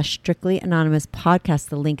patreon.com/Strictly Anonymous Podcast.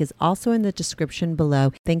 The link is also in the description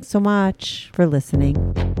below. Thanks so much for listening.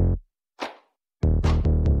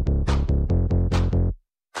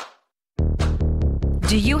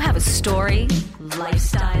 Do you have a story,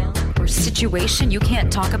 lifestyle, or situation you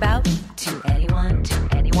can't talk about to anyone?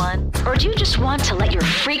 Or do you just want to let your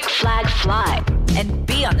freak flag fly and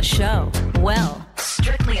be on the show? Well,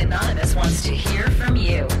 Strictly Anonymous wants to hear from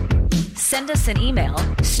you. Send us an email,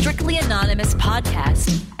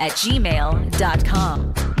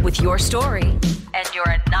 strictlyanonymouspodcast@gmail.com with your story and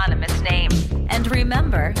your anonymous name. And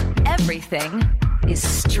remember, everything is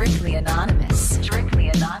strictly anonymous. Strictly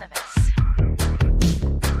Anonymous.